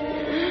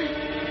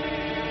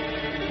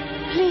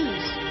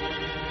 Please.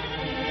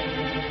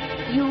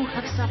 You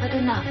have suffered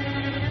enough.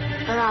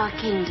 For our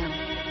kingdom.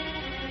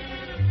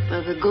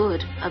 For the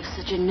good of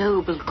such a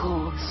noble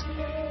cause.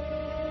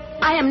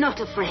 I am not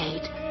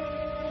afraid.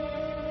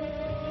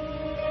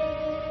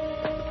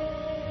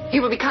 He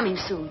will be coming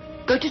soon.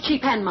 Go to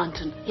Chipan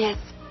Mountain. Yes.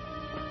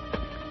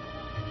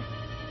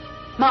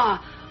 Ma,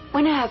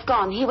 when I have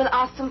gone, he will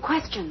ask some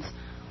questions.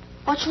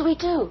 What shall we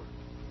do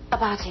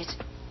about it?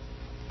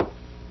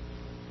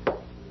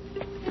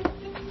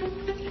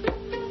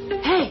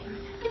 Hey,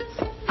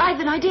 I've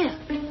an idea.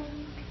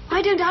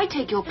 Why don't I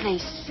take your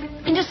place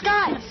in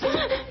disguise?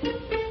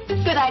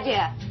 Good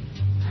idea.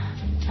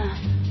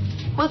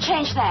 We'll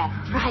change there.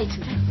 Right.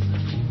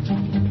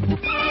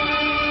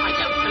 I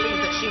don't believe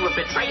that she would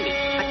betray me,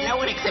 but no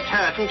one except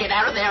her can get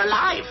out of there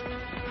alive.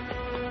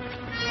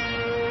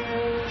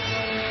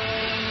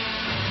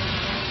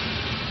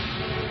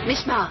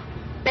 Miss Ma,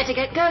 better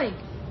get going.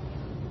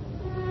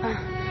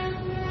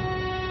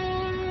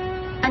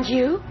 And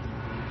you?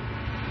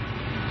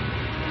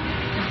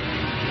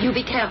 You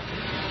be careful.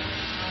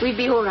 We'll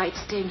be all right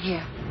staying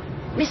here.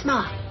 Miss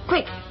Ma,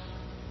 quick.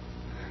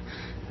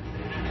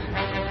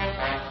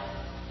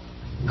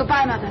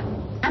 Goodbye, Mother.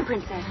 And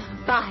Princess.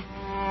 Bye.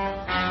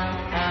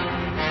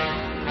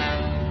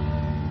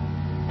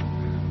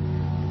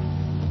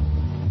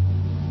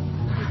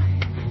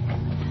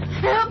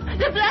 Help!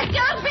 The black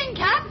girl's been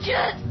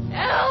captured!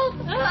 Help!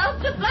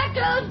 Help! The black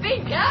girl's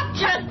been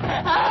captured!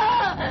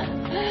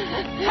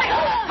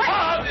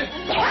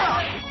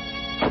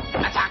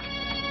 Attack!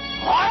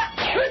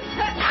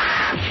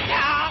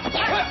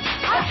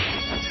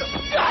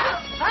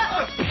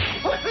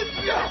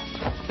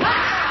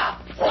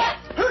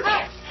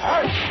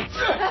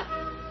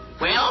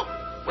 Well,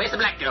 where's the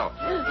black girl?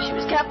 She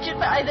was captured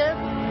by them.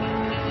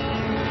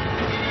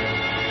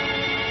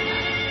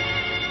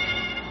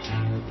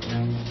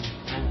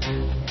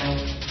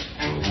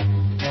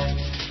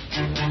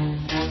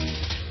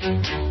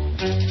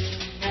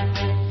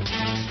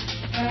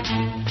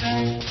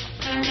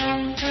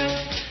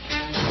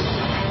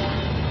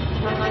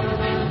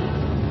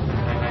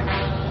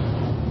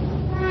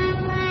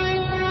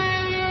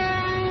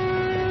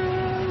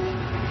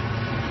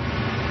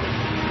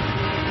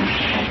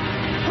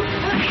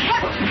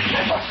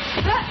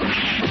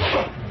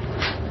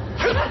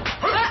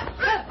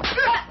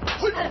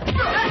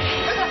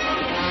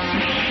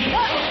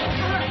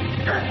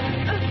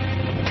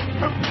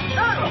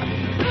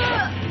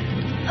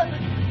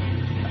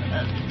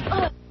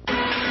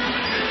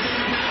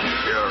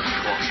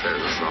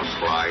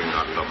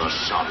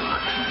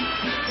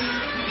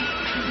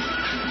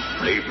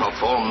 They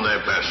perform their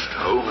best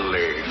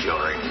only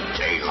during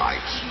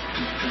daylight.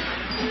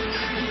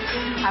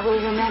 I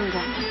will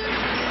remember.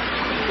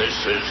 This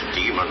is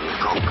demon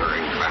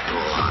conquering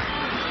battle line.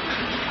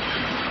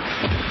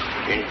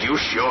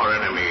 Induce your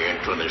enemy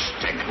into this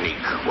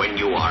technique when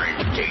you are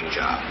in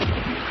danger.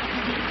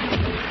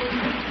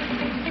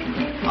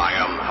 I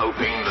am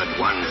hoping that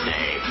one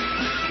day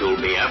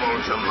you'll be able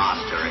to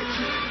master it,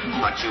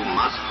 but you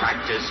must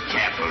practice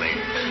carefully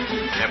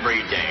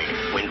every day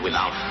when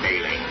without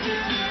failing.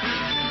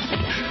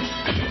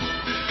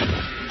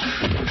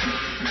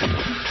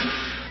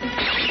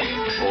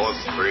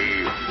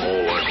 4-3,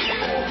 forward 4.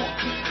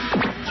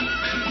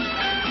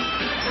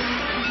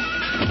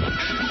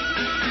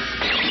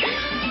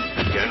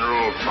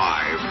 General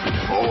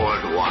 5,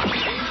 forward 1.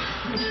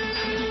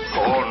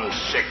 Pawn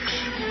 6,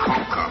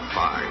 conquer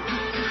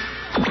 5.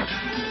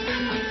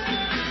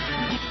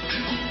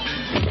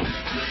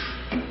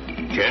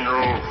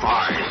 General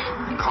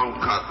 5,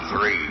 conquer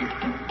 3.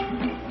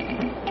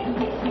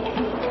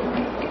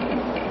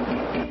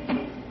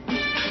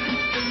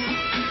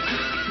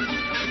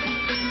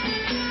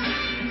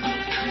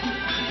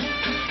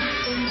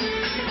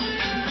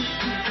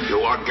 You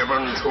are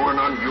given to an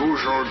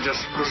unusual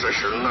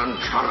disposition and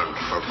talent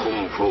for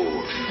Kung Fu.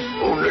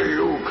 Only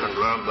you can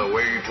learn the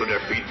way to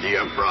defeat the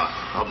Emperor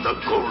of the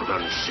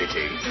Golden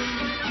City.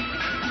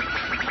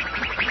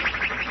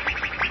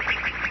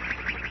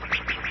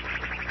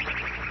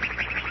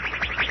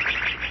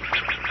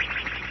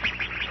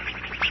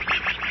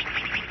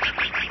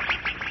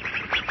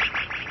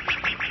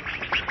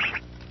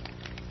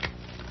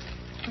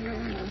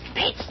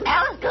 It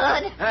smells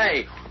good.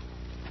 Hey,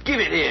 give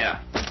it here.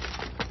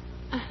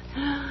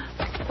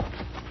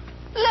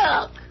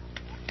 Look.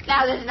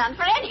 Now there's none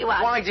for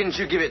anyone. Why didn't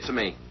you give it to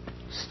me?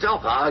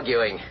 Stop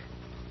arguing.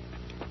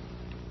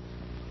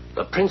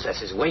 The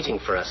princess is waiting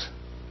for us.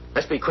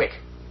 Let's be quick.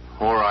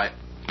 All right.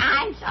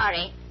 I'm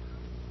sorry.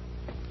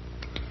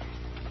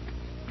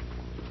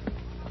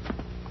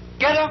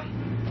 Get up!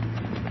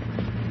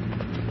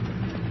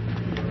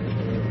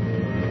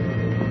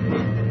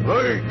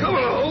 Hey, come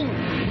along!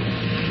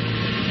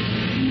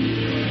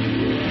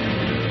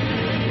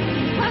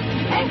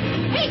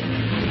 Hey,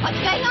 what's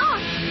going on?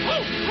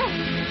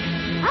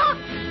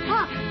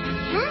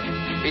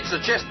 It's a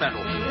chess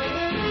battle.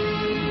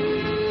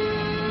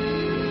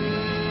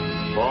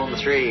 Pawn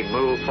 3,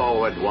 move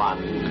forward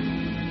 1.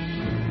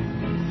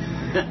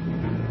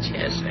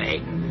 Chess, eh?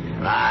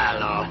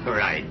 Well, all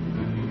right.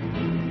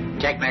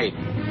 Checkmate.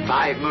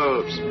 5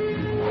 moves.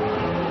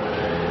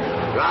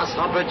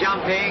 Grasshopper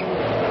jumping,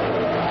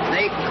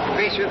 snake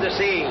fish of the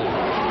sea,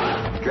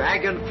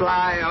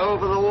 dragonfly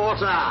over the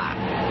water.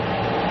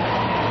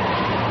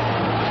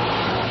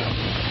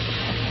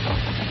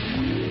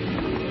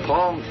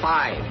 Form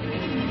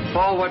 5.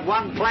 Forward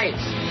 1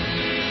 place.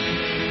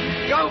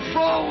 Go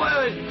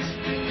forward!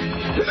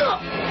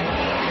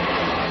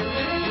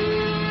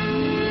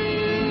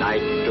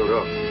 Night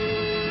turun.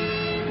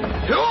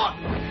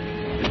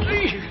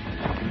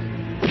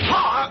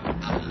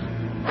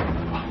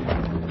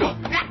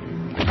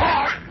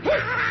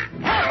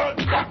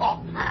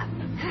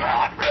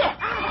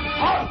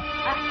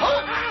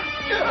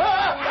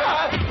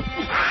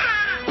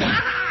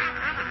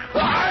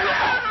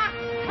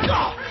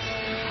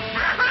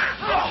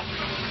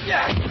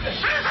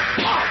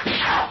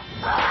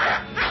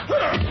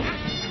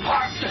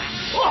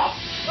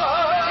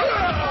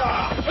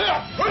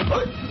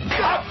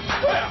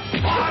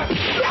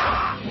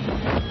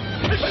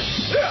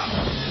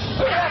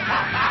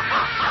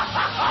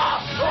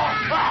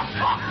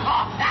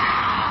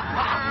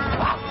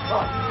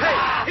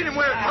 Hit him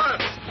where it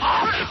hurts.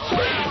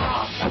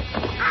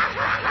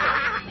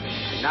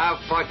 Now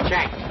for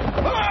check.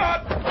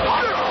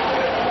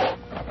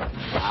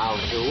 How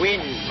to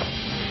win.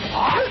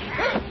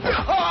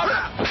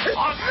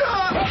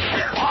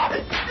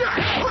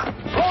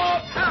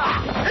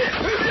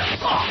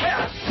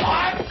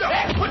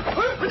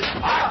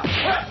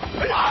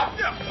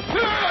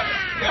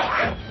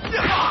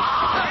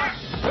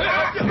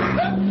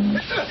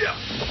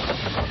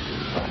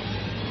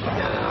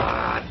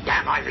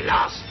 Damn, I've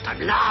lost. I've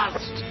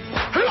lost.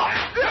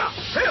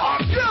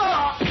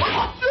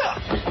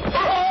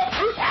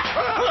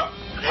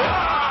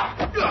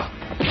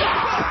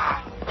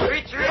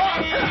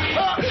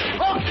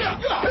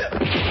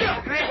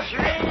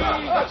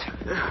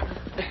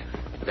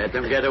 Let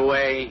them get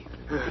away.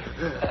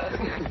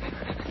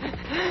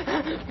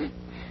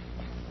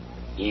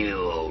 You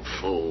old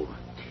fool.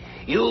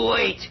 You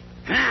wait.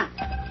 Huh?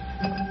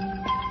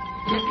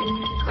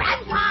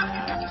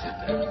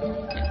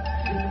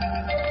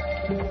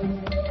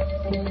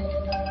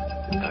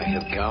 I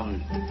have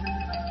come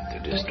to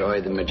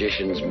destroy the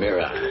magician's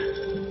mirror.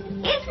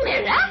 His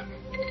mirror?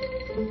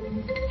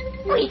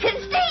 We can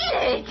steal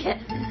it.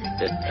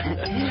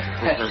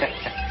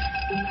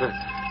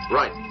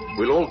 Right,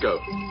 we'll all go.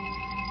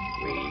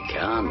 We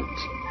can't.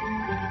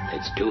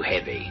 It's too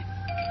heavy.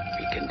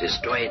 We can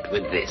destroy it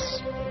with this.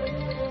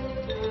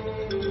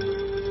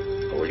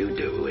 All you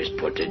do is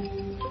put it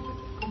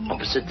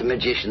opposite the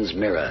magician's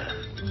mirror,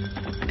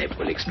 and it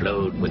will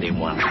explode within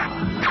 1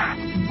 hour.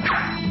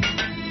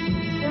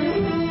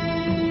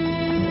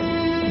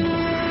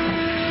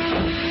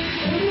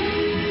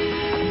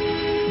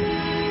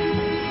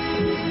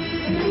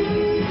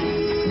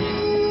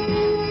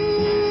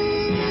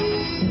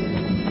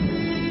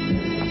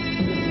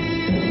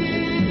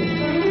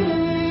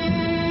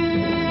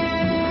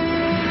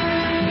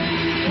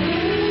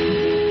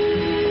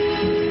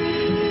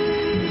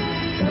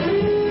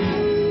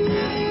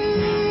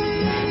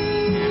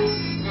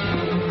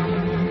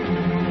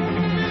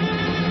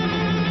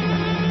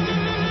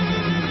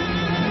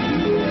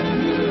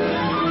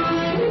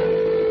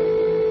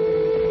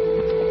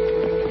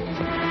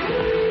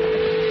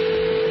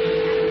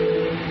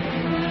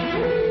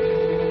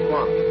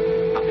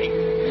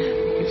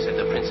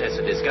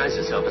 Disguised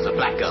herself as a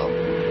black girl.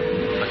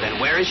 But then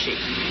where is she?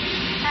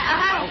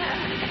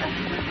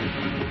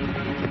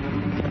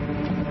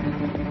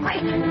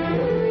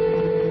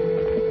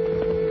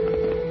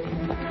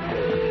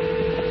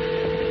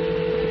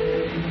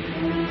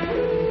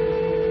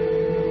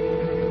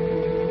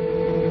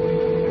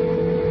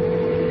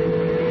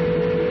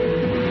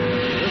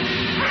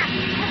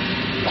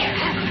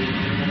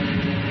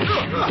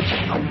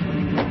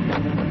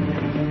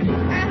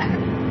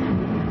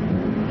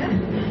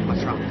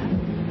 What's wrong?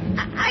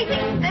 I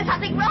think there's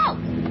something wrong.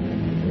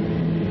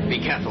 Be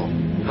careful.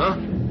 Huh?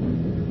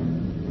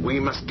 We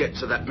must get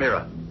to that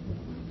mirror.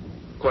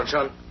 Quan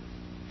Chan,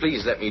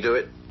 please let me do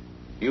it.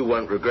 You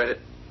won't regret it.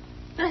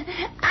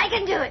 I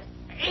can do it.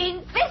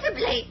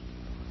 Invisibly.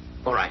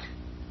 All right.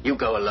 You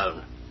go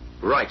alone.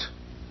 Right.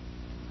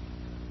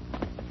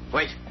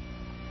 Wait.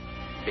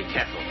 Be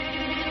careful.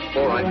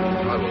 All right,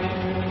 I will.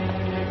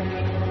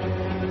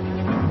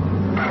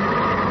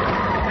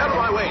 Out of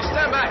my way.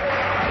 Stand back.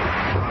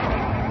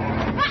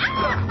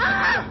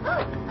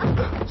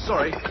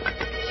 Sorry.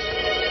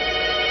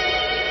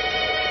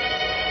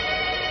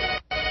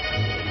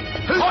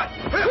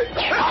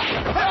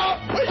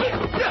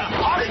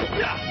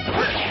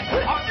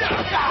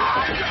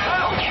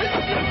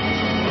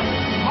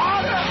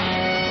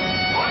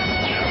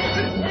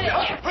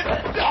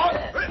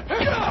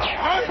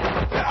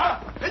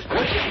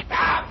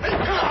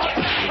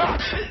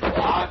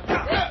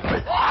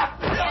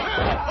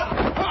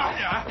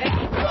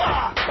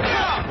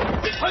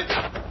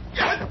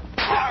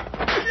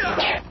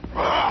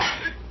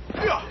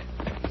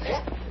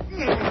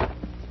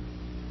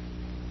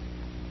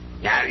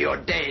 Now you're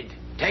dead.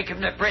 Take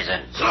him to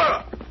prison.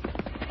 Sir!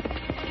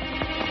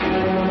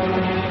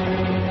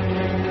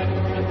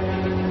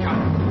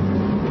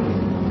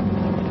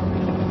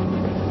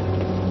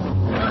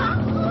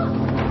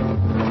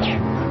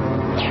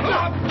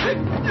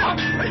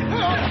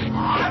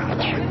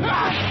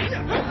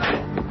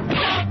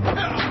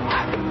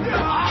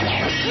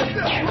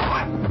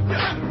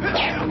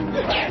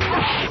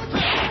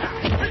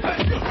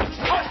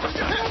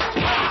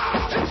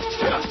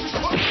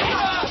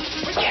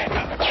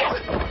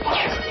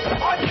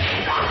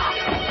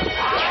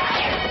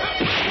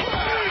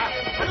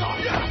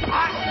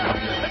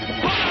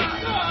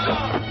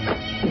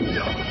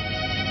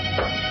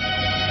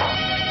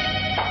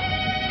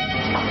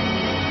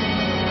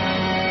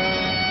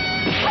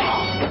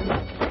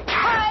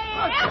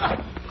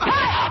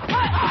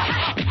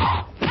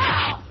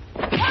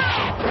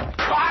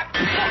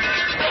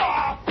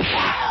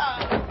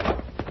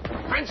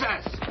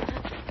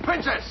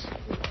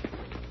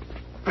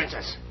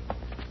 Princess,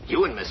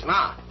 you and Miss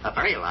Ma are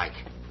very alike.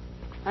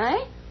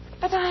 Eh?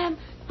 But I am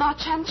Ma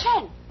Chen.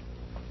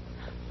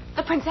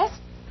 The princess?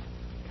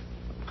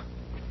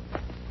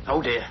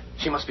 Oh, dear.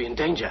 She must be in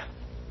danger.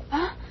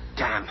 Huh?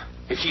 Damn.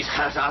 If she's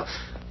hurt, I'll...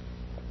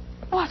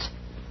 What?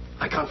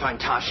 I can't find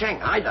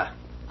Hsiang either.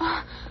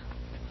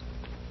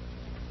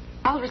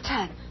 I'll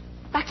return.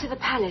 Back to the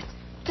palace.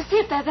 To see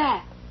if they're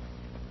there.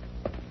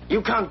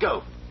 You can't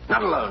go.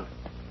 Not alone.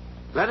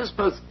 Let us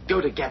both go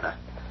together.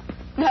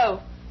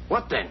 No.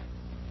 What then?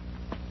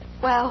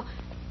 Well,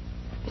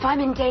 if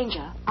I'm in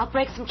danger, I'll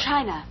break some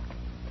china.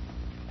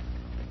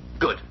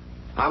 Good.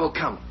 I will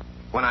come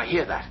when I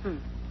hear that.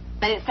 Then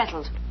it's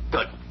settled.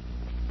 Good.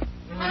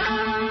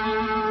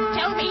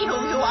 Tell me who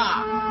you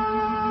are.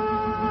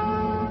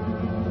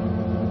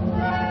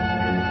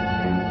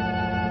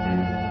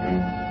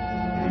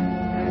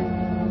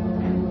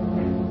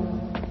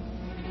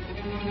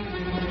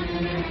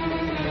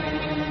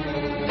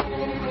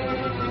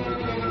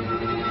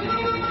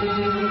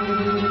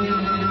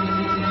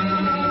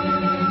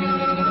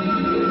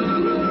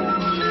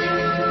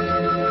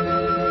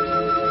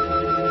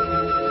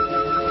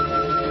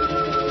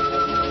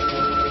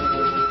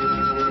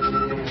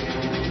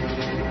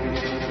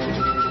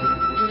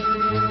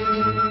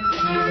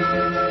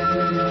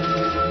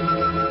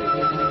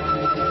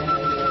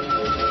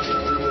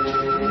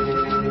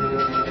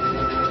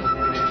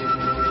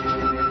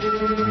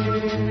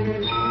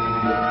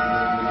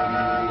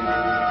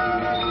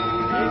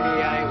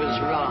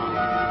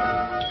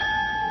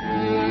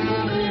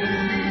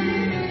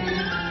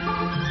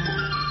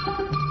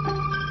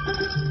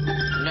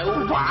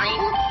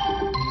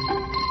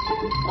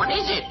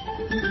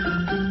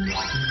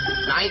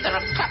 Neither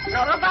a cup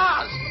nor a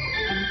vase.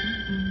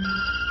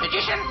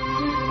 Magician,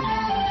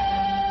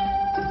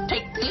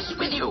 take this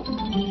with you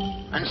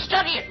and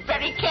study it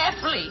very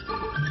carefully.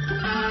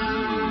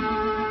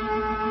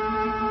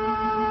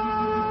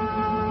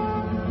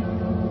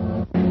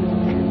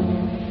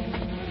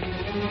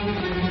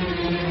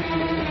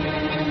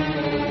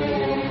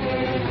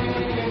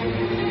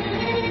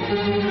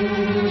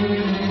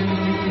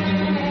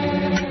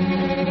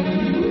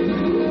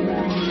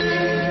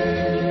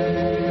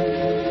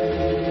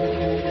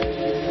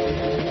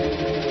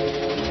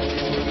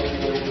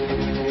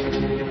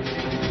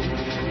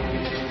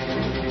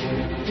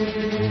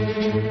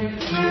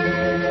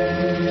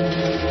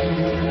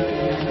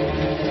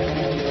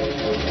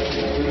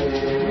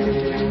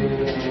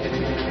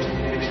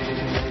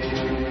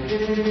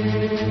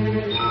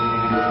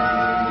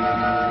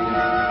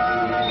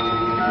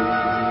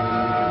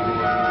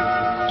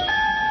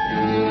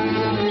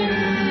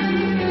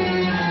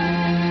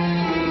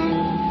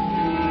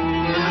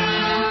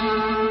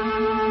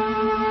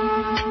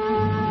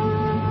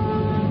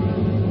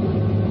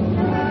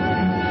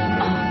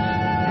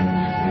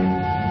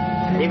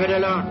 Leave it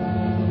alone.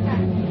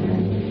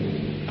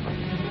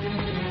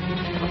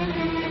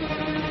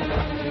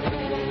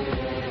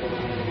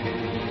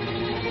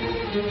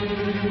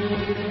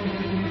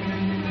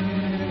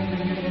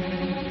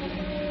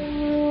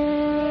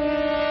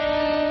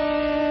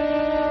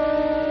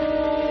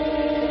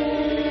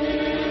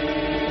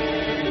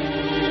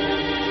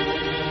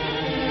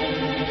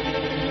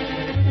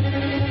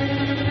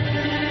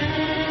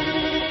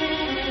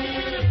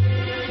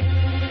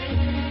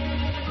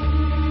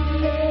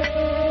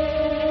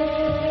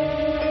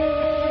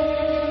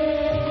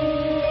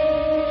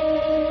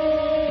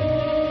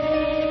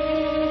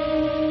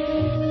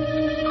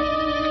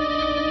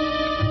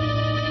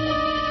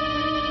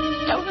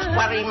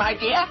 Worry, my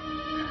dear.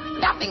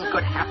 Nothing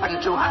could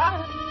happen to her.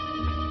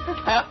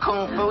 Her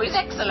kung fu is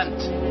excellent.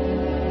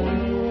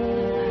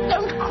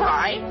 Don't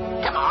cry.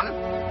 Come on.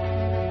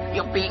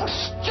 You're being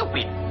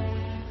stupid.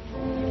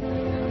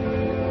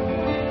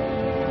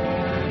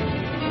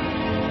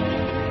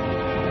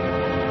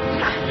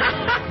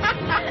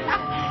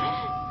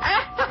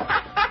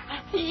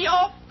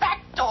 Your fat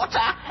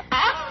daughter.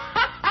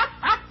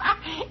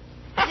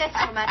 Yes,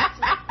 Your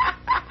Majesty.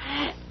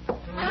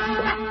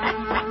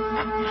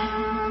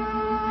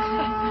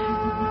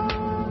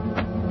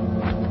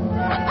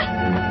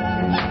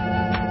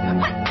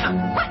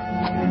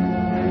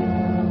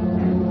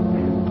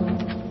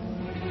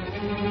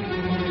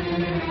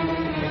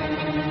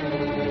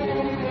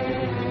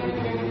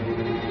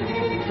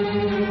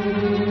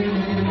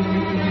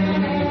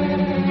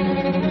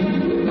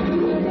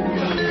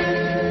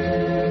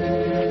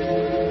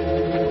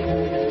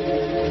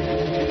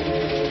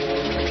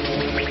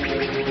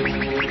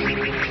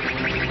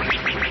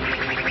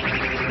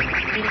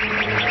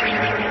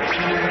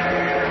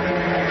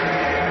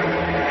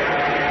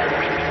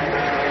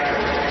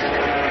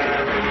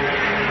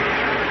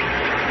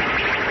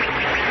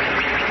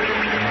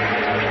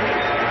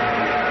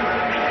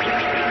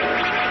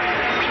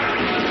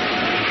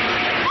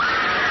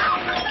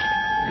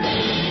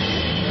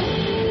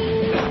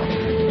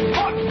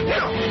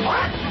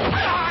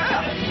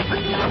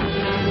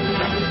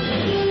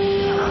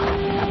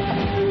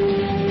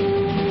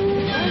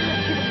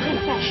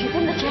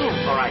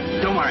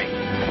 Don't worry.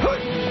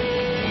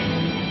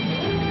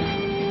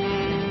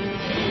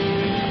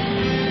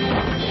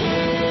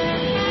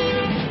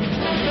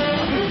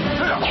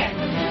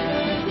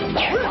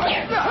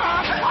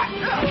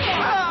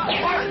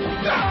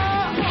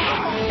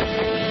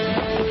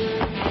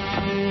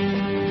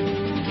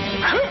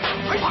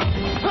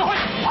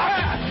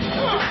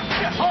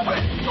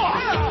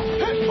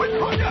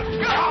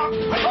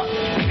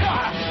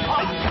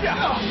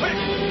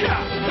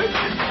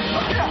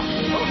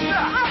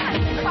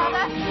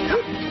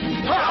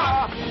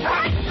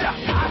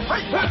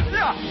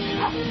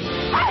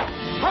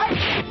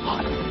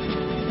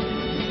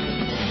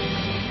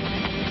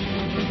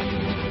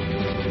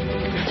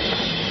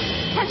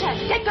 Chen,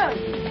 get going.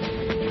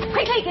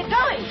 Quickly, get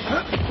going.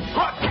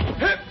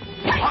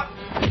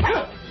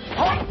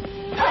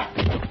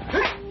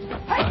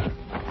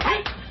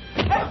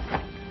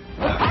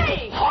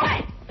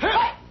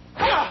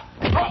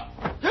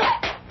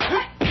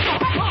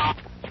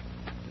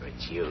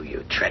 It's you,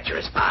 you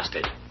treacherous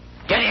bastard.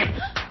 Get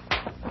him!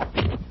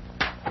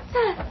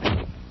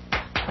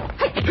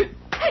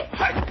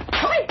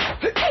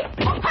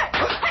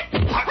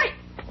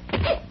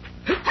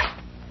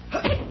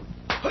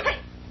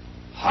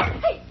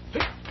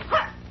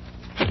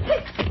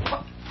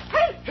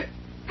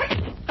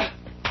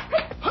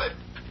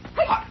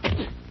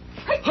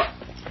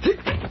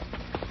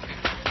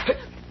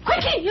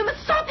 Quickly, you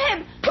must stop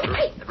him.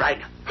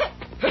 Right.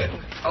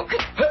 Okay.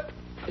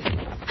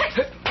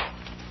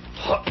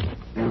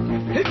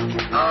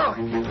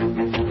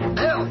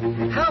 Oh!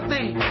 Help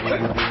me!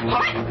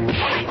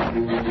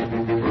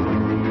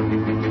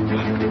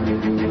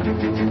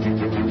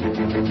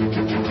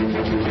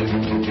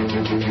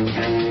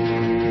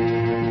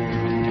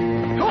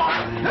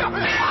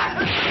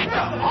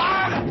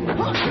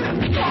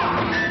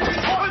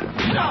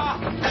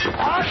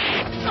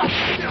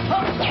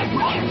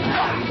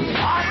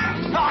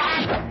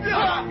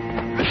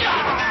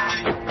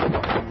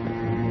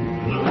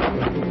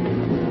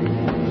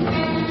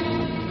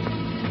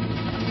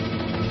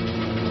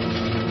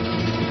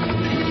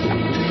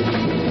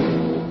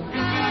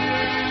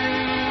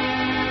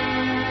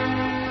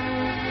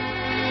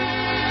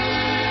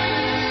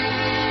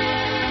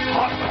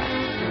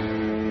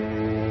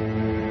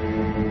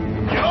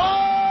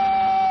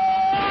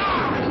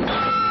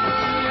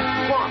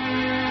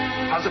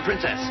 How's the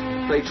princess?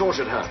 They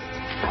tortured her.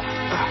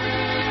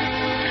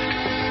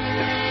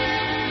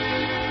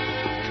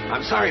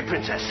 I'm sorry,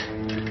 princess.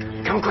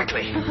 Come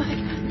quickly.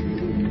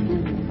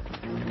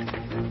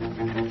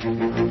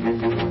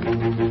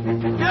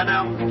 Get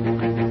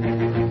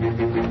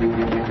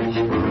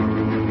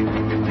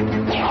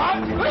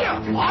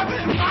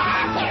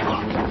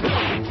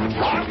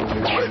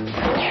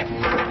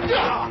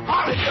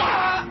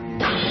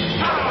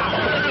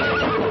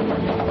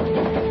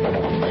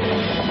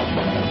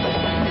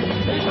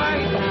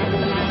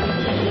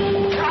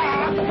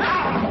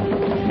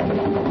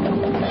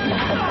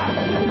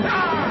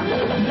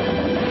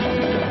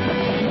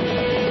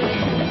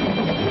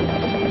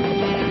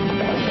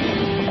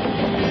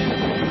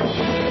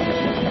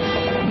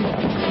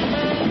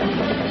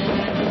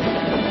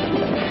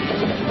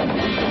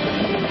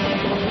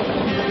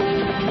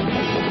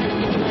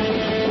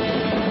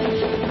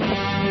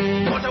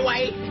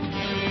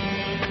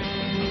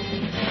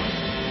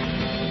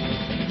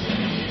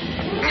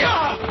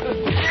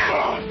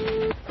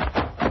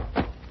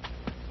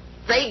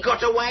They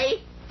got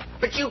away,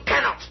 but you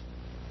cannot.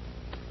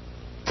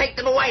 Take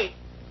them away.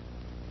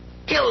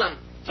 Kill them.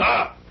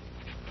 Sir!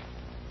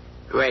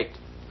 Wait.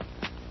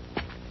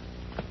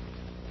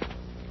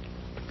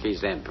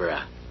 Please,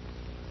 Emperor.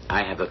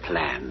 I have a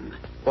plan.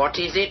 What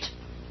is it?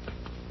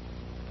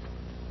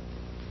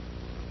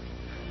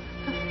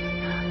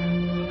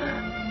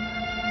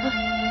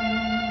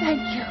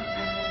 Thank you.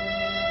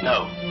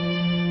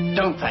 No.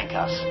 Don't thank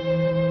us.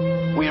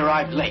 We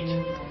arrived late,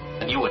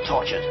 and you were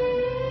tortured.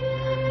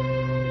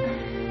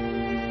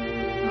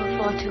 You're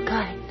far too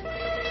kind.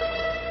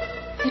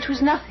 It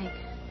was nothing.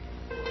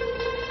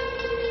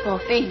 For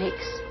Phoenix,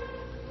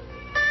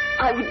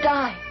 I would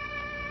die.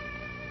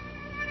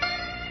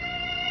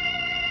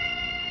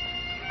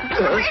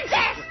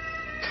 Princess!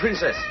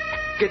 Princess,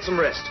 get some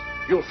rest.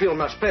 You'll feel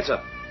much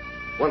better.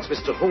 Once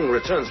Mr. Hung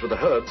returns with the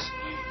herbs.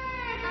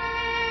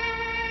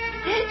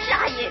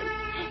 Lie you.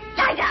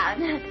 Lie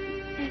down.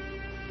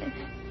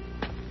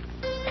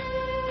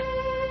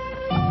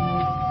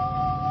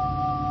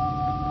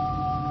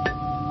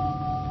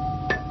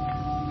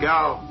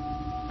 Go.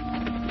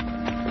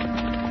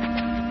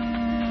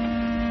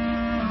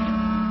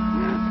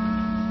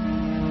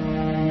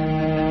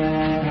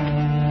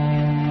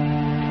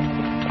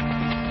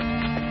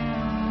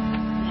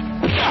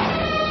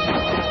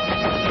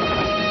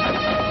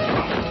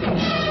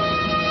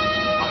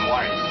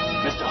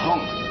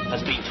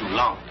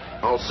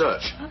 I'll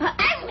search.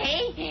 And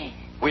me.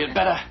 We had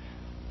better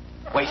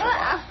wait a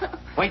while.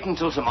 Wait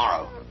until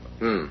tomorrow.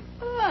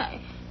 Why?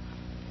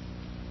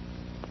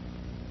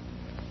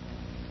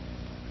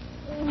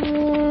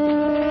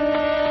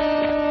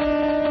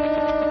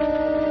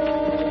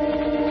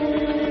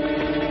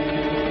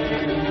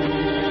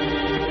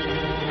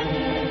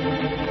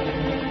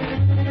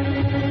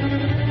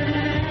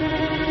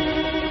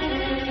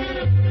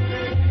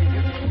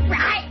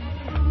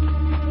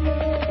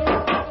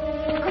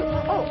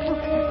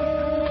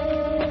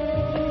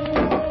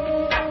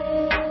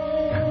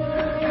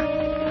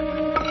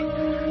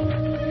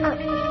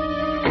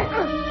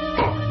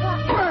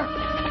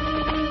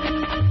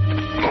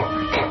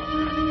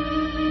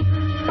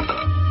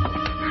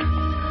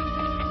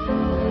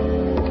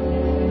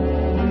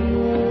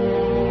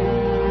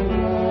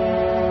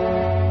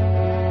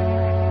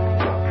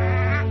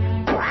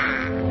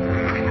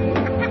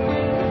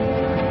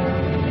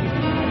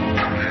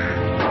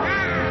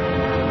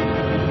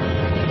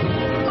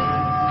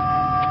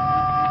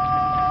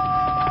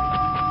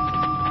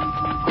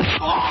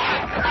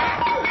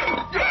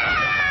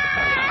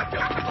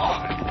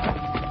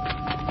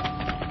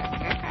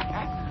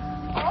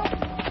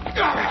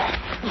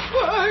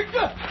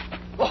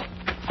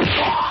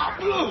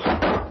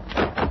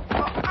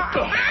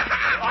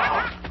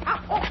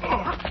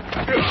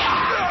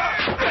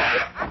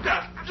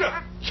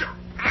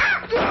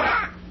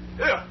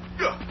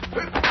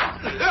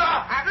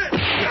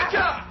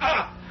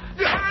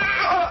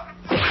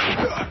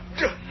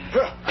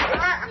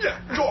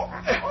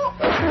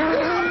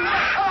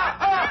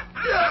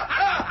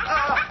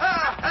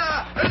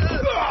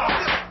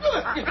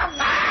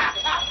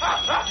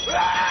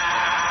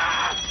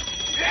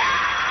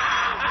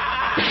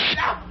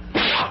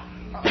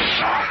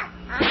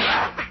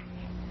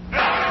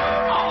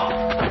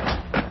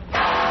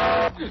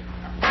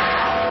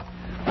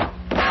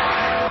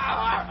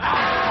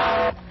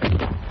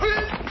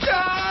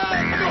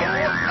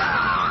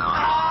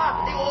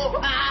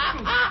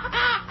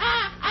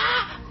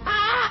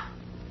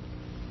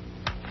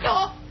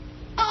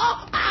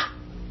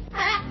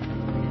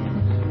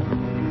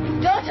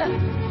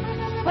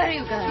 Where are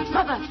you going?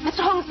 Mother,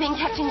 Mr. Hong's being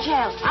kept in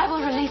jail. I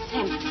will release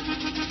him.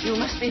 You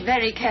must be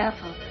very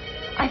careful.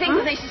 I think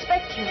that they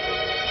suspect you.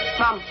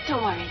 Mom,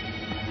 don't worry.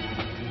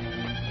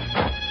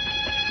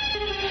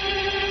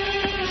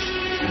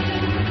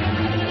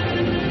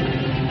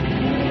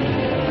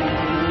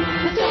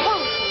 Mr.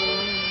 Hong!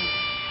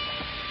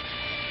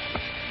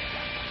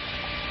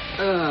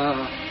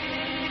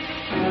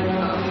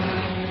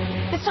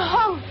 Mr.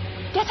 Hong,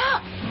 get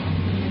up.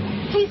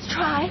 Please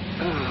try.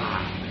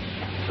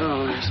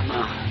 Where's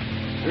Ma?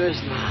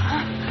 Where's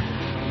Ma?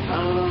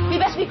 We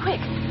best be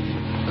quick.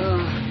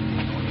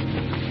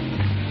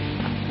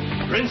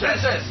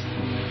 Princesses!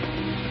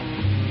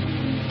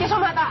 Get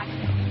on my back.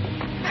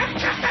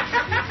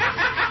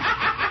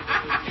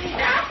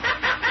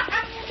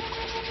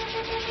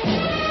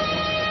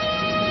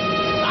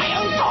 My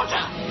own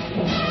daughter!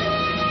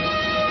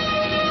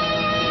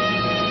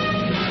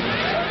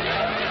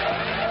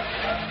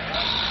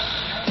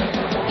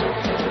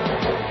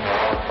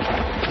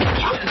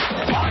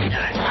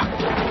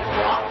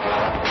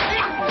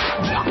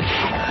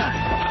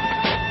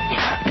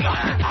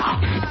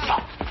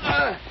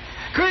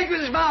 Quick,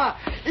 Miss Ma!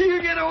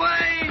 You get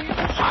away!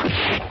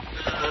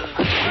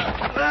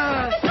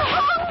 Mr.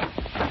 Hong!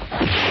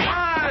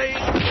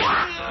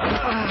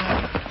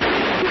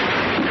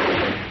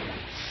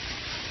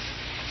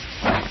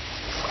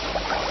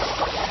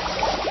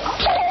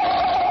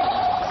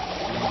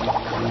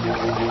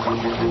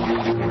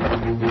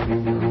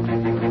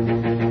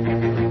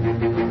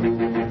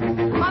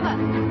 Mother!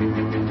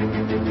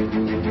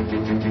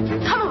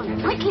 Come on,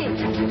 quickly!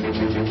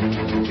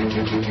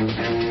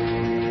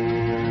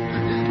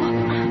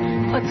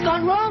 What's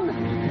gone wrong?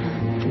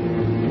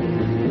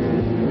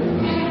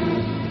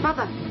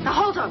 Mother, now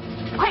hold on.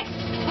 Quick!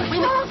 We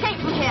must escape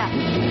from here.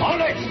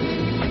 Hold it!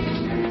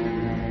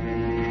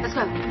 Let's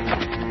go.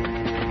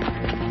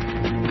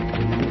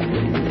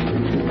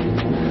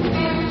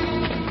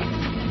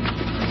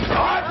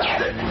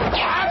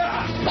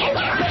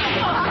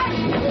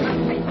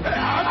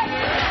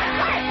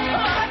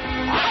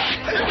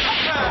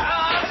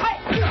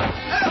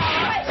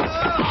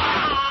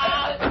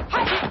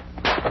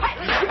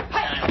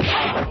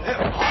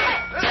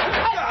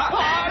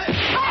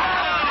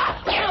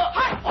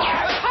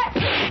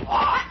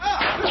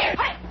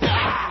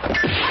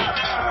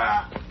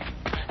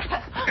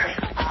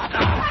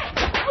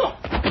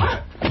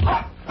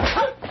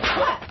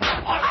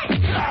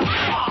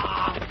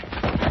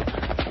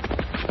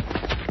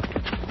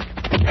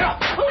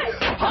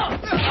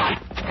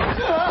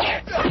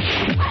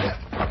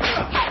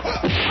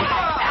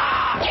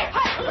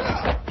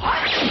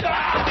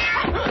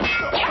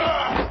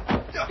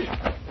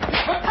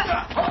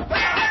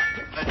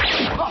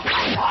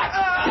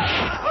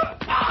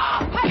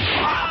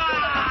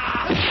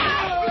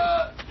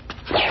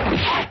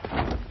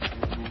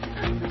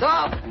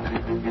 Stop!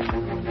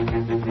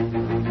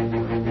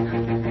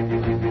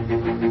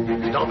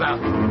 Stop her.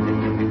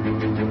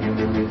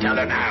 Tell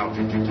her now.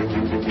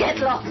 Get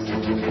lost.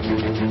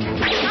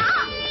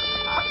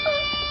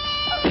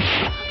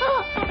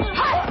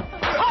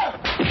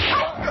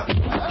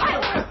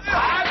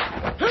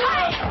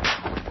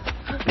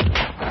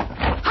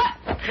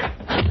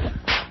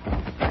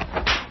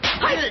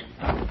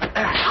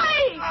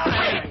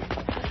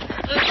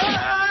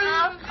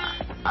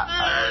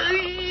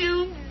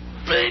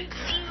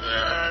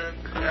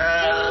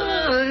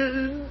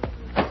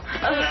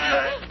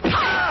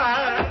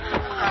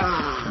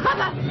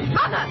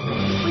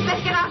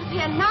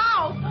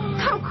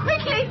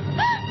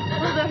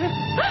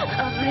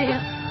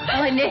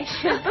 Our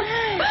nation,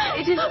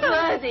 it is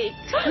worthy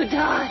to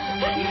die.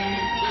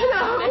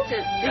 No. Let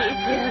us leave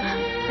here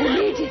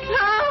immediately.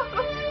 No.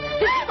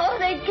 Before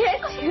they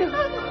get you.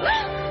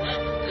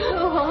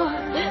 Go on.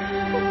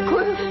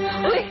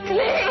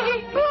 Quickly.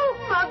 Oh,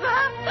 Mother.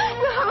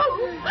 No.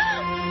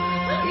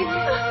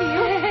 Yes.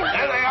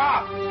 There they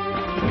are!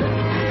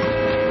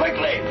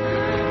 Quickly!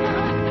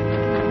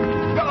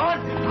 Go on!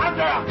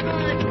 After her!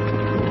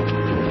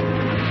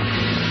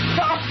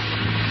 Stop!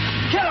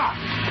 Kill her!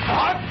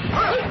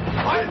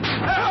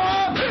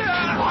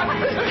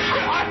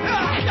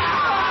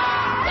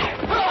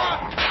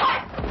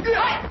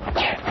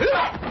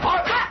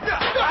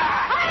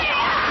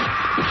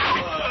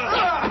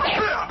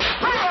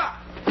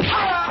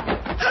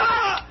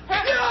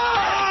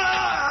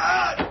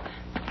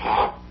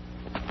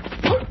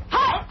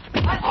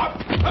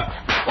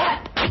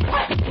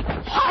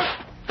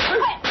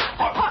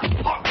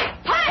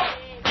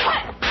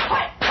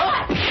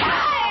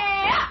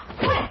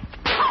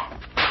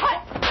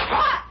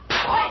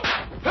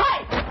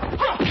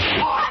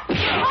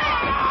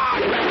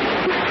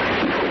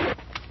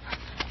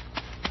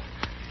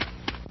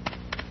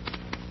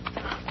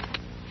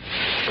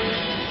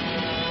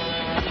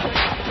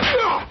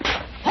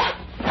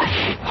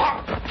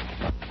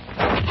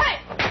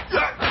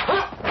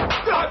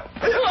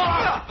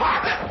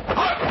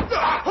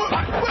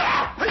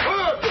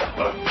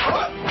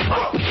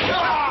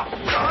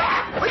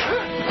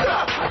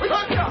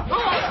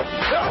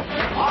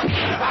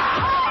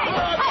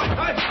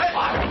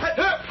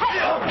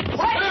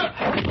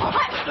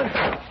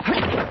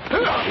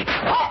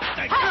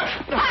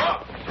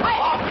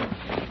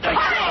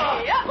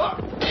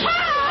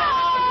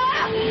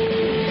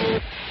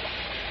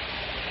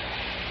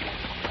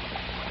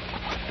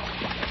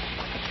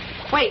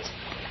 Wait.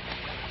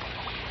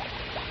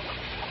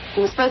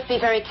 You must both be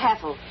very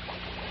careful.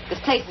 This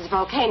place is a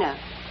volcano.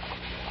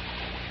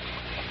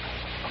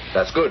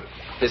 That's good.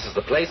 This is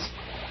the place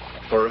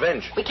for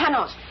revenge. We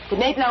cannot. It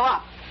may blow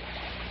up.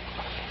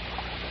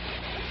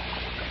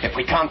 If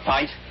we can't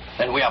fight,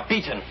 then we are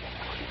beaten.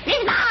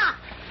 Nina!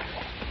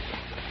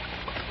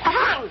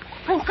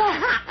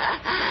 Princess!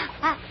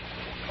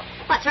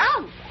 What's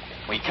wrong?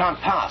 We can't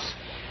pass.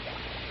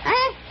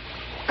 Eh?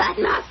 But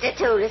Master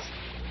told us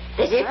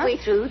that if we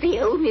threw the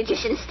old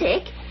magician's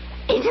stick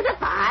into the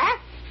fire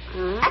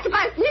at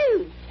about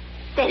noon,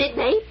 then it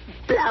may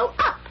blow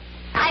up.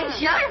 I'm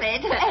sure of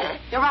it.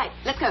 You're right.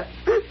 Let's go.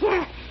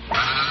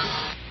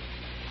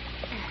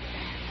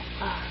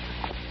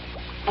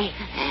 Hey,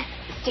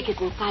 the stick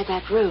is inside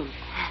that room.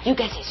 You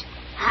get it.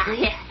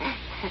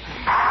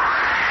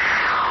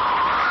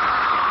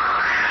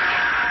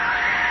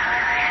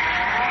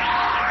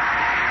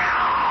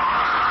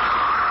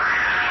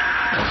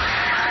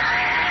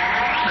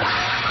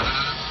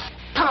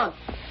 Come on.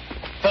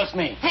 First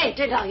me. Hey,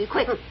 Dindal, you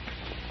quick.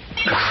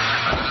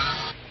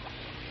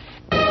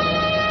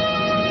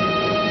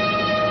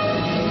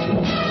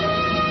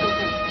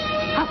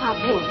 How far,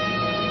 Ping?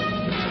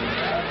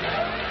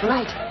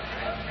 Right.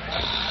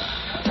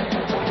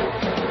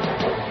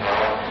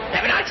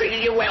 Haven't I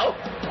treated you well?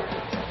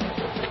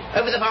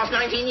 Over the past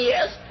 19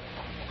 years?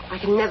 I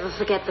can never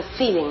forget the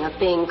feeling of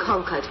being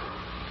conquered.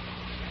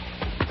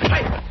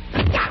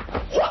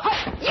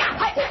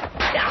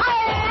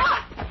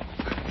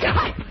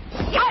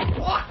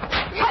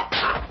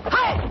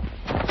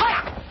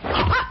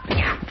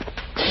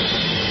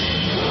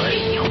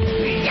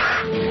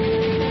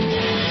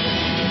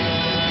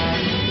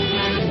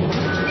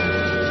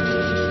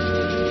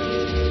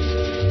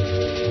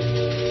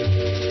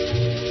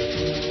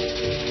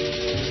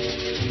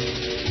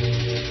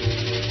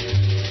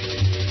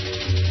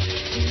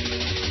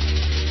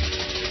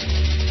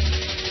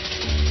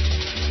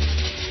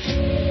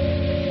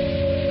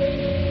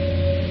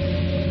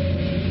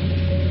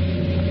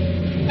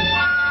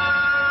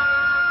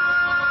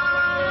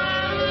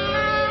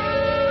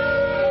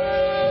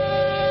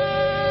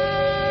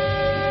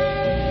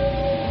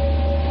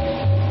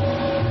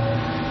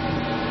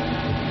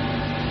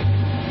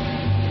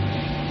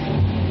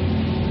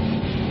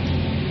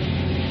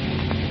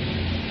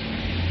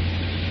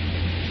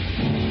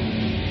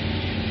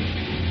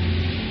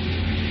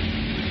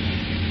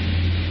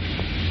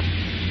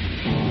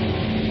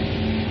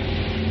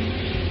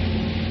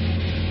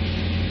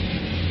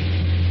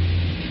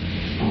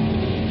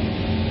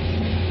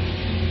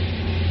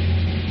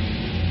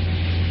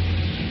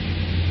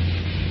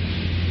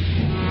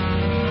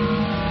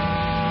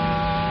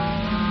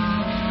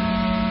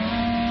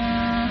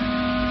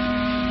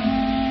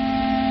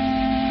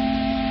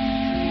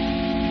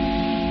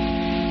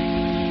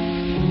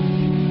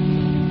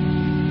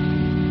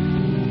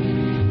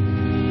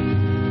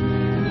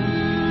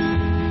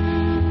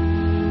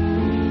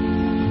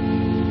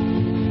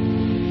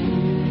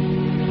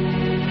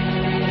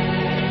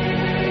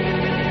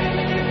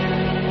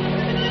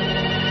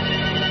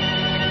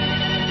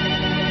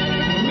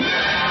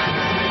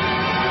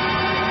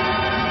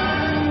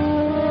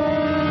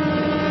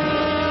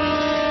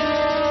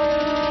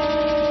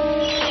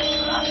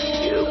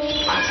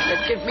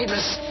 Give me the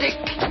stick.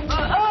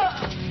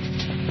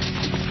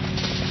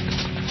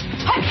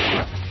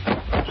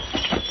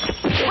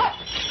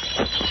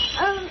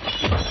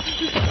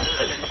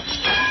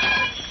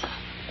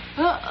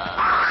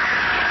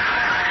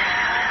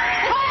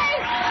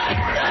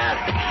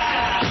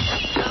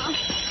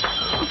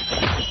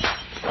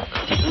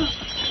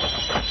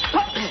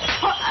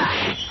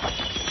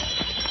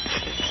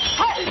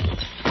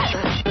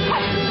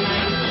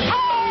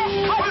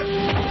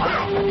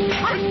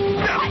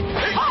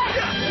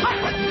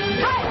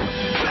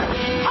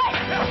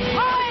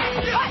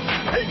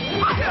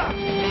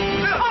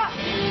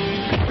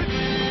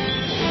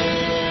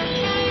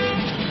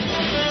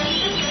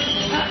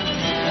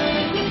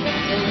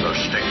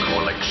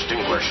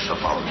 The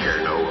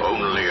volcano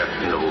only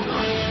at noon.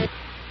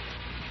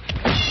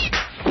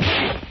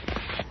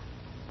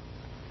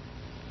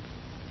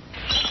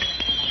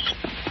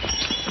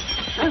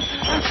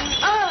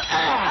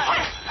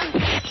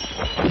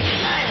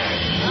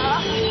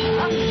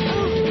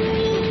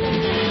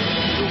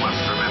 You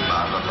must remember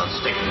that the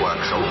stick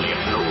works only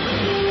at noon.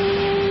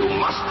 You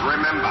must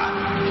remember.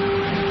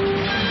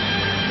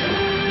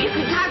 You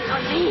can count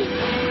on me.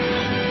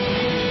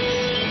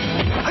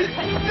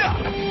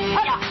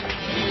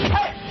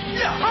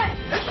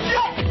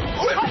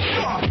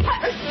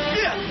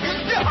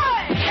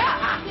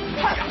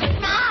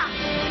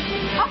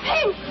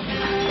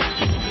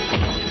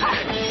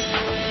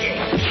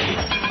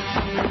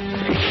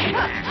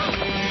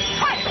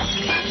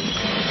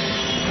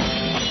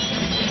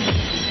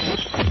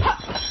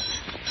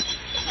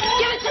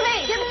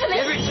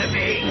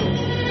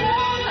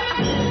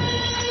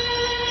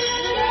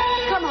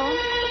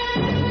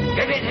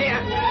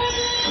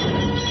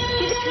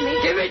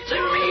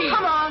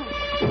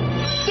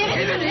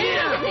 Leave it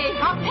here.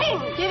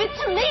 Ping, give it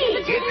to me.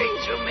 Give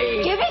it to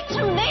me. Give it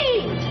to me.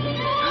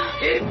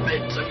 Give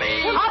it to me.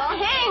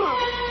 Ping,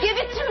 give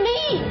it to me.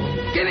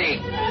 Give me.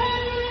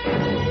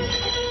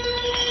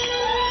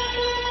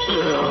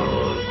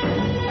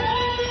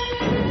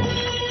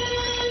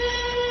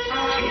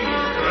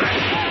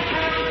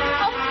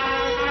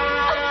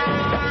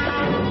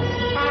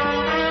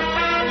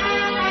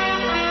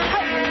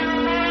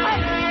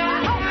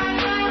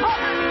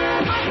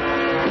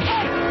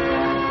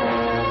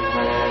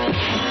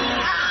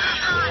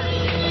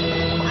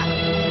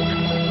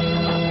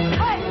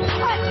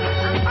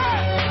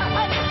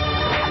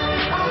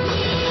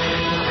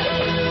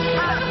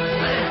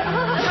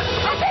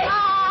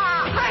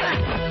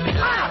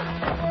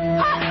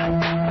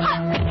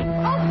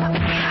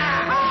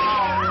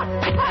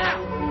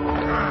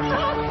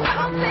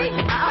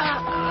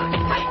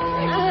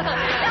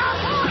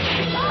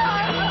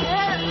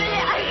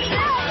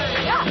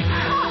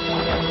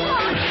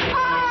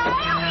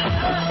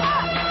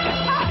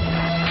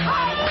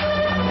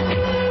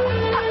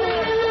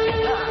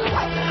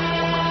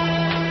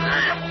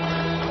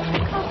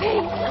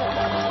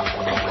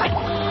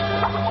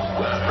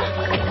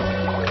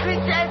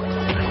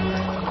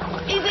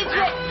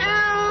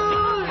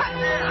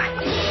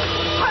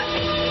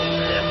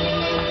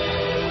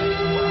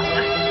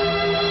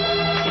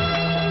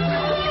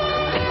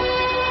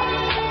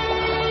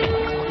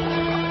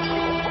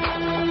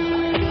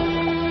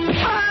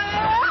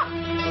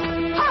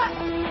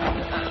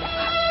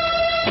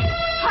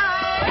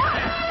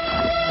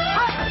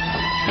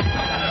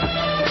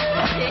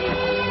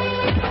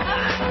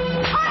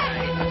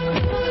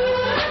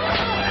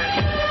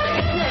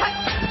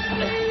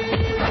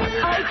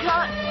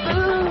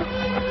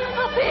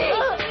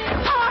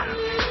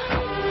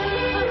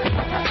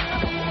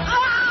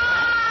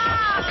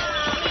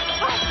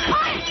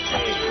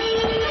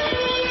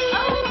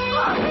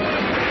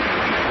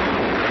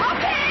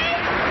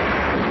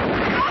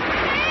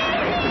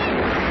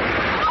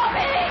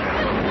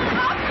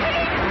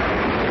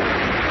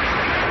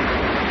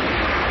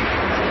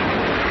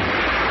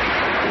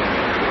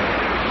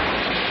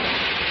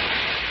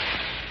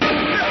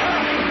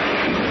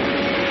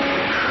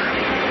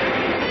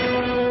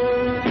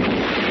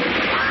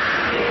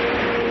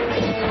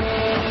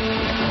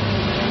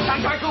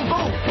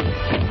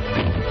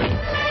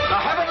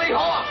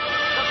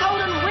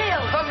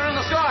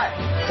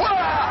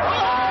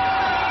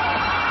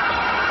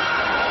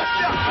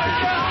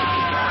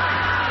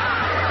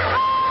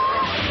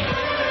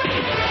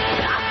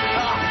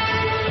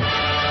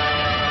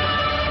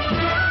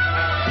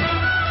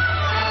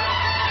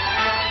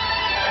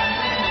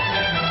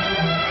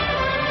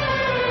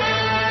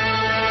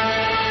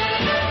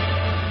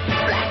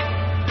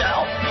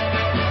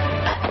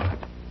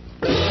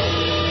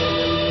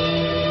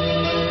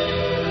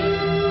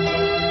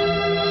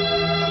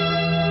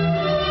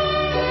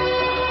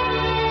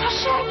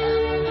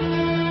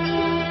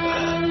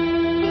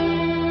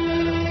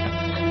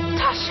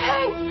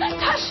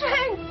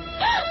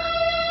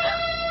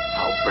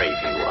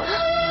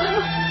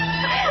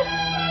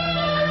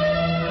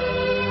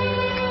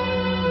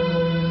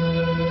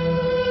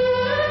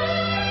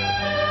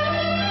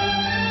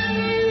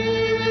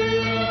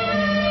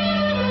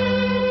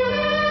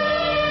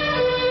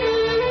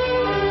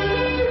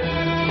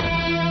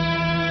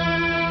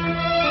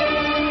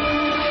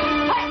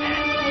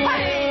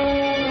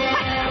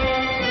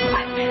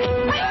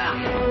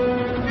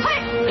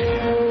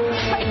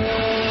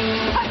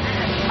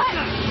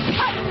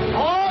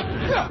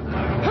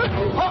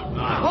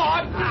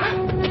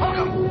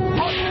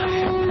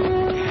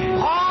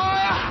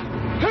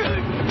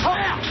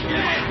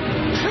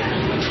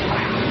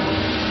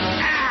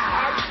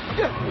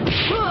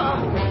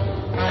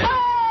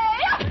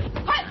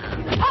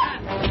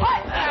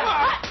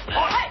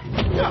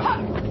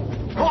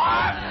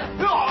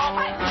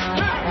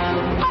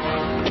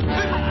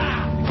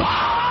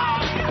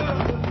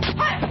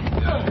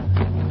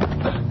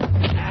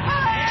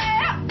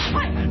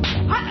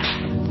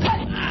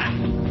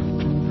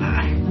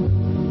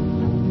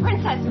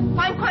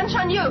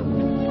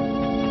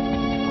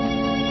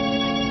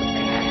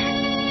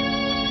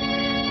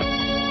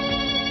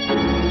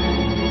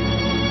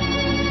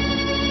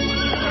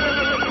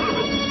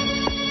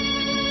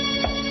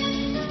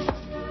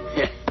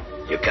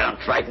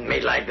 Frighten me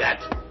like that.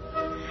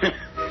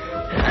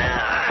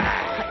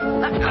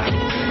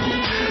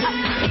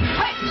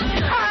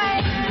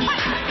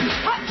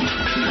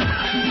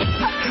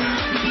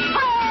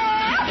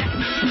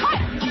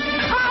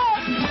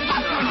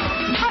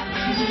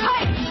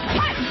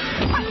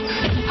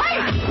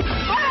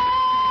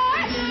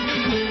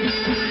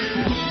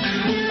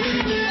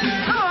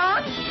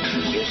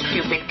 You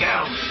stupid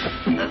girl.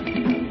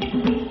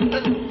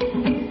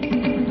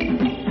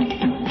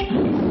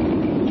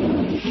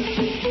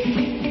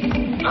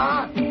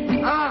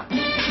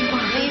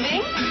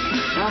 Leaving?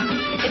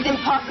 It's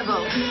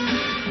impossible.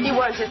 You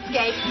won't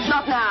escape.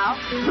 Not now.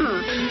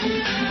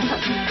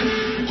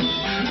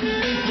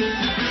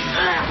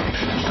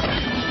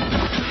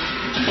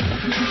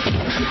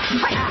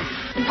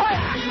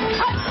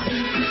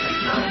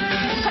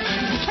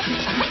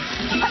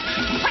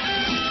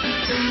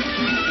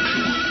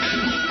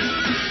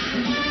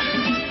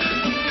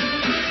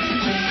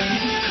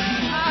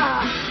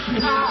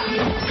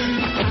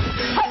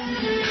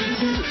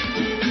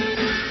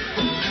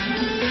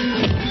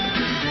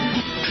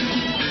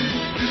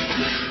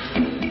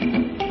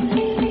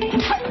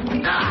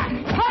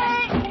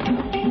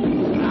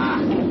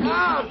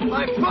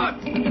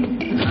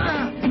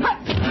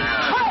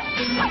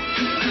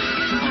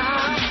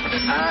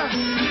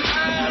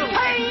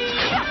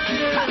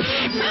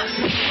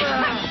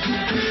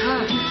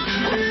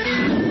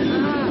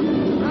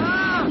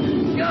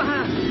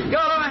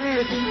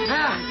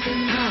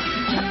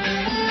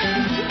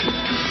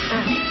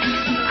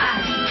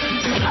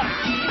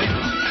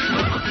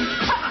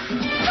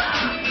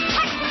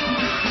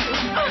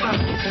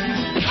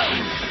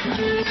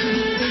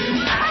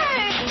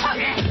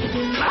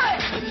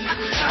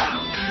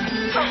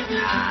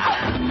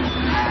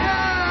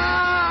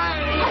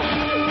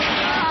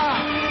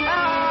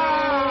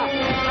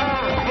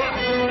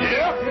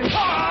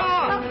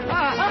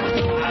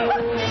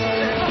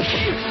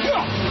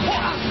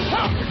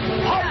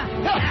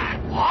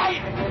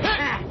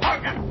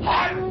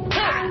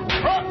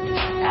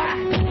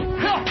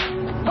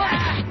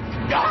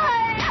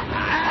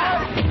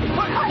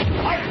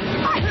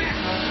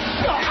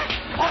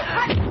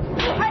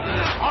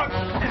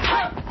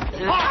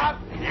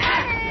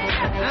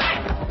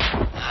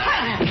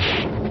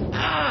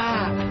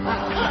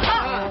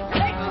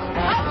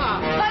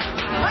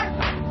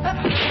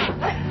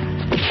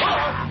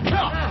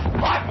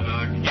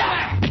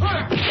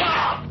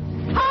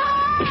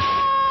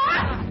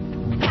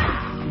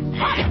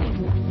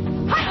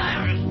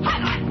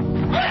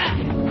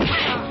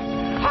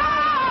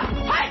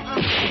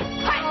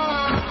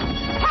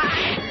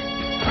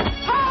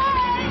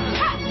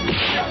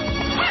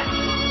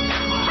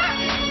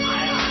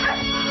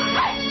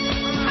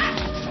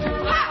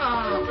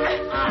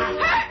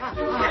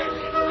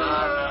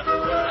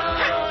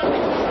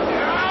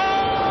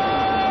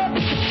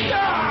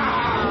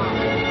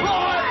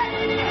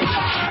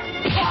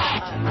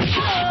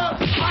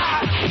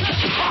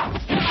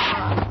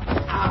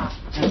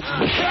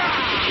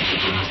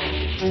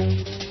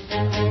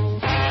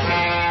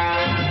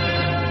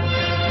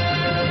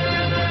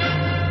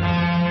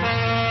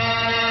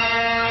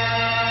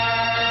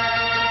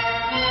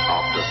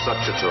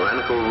 Such a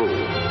tyrannical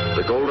rule,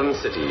 the Golden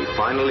City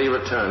finally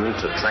returned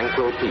to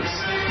tranquil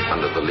peace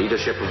under the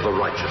leadership of the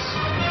righteous.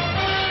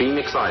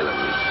 Phoenix Island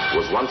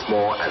was once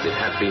more as it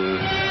had been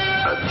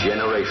a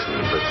generation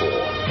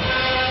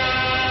before.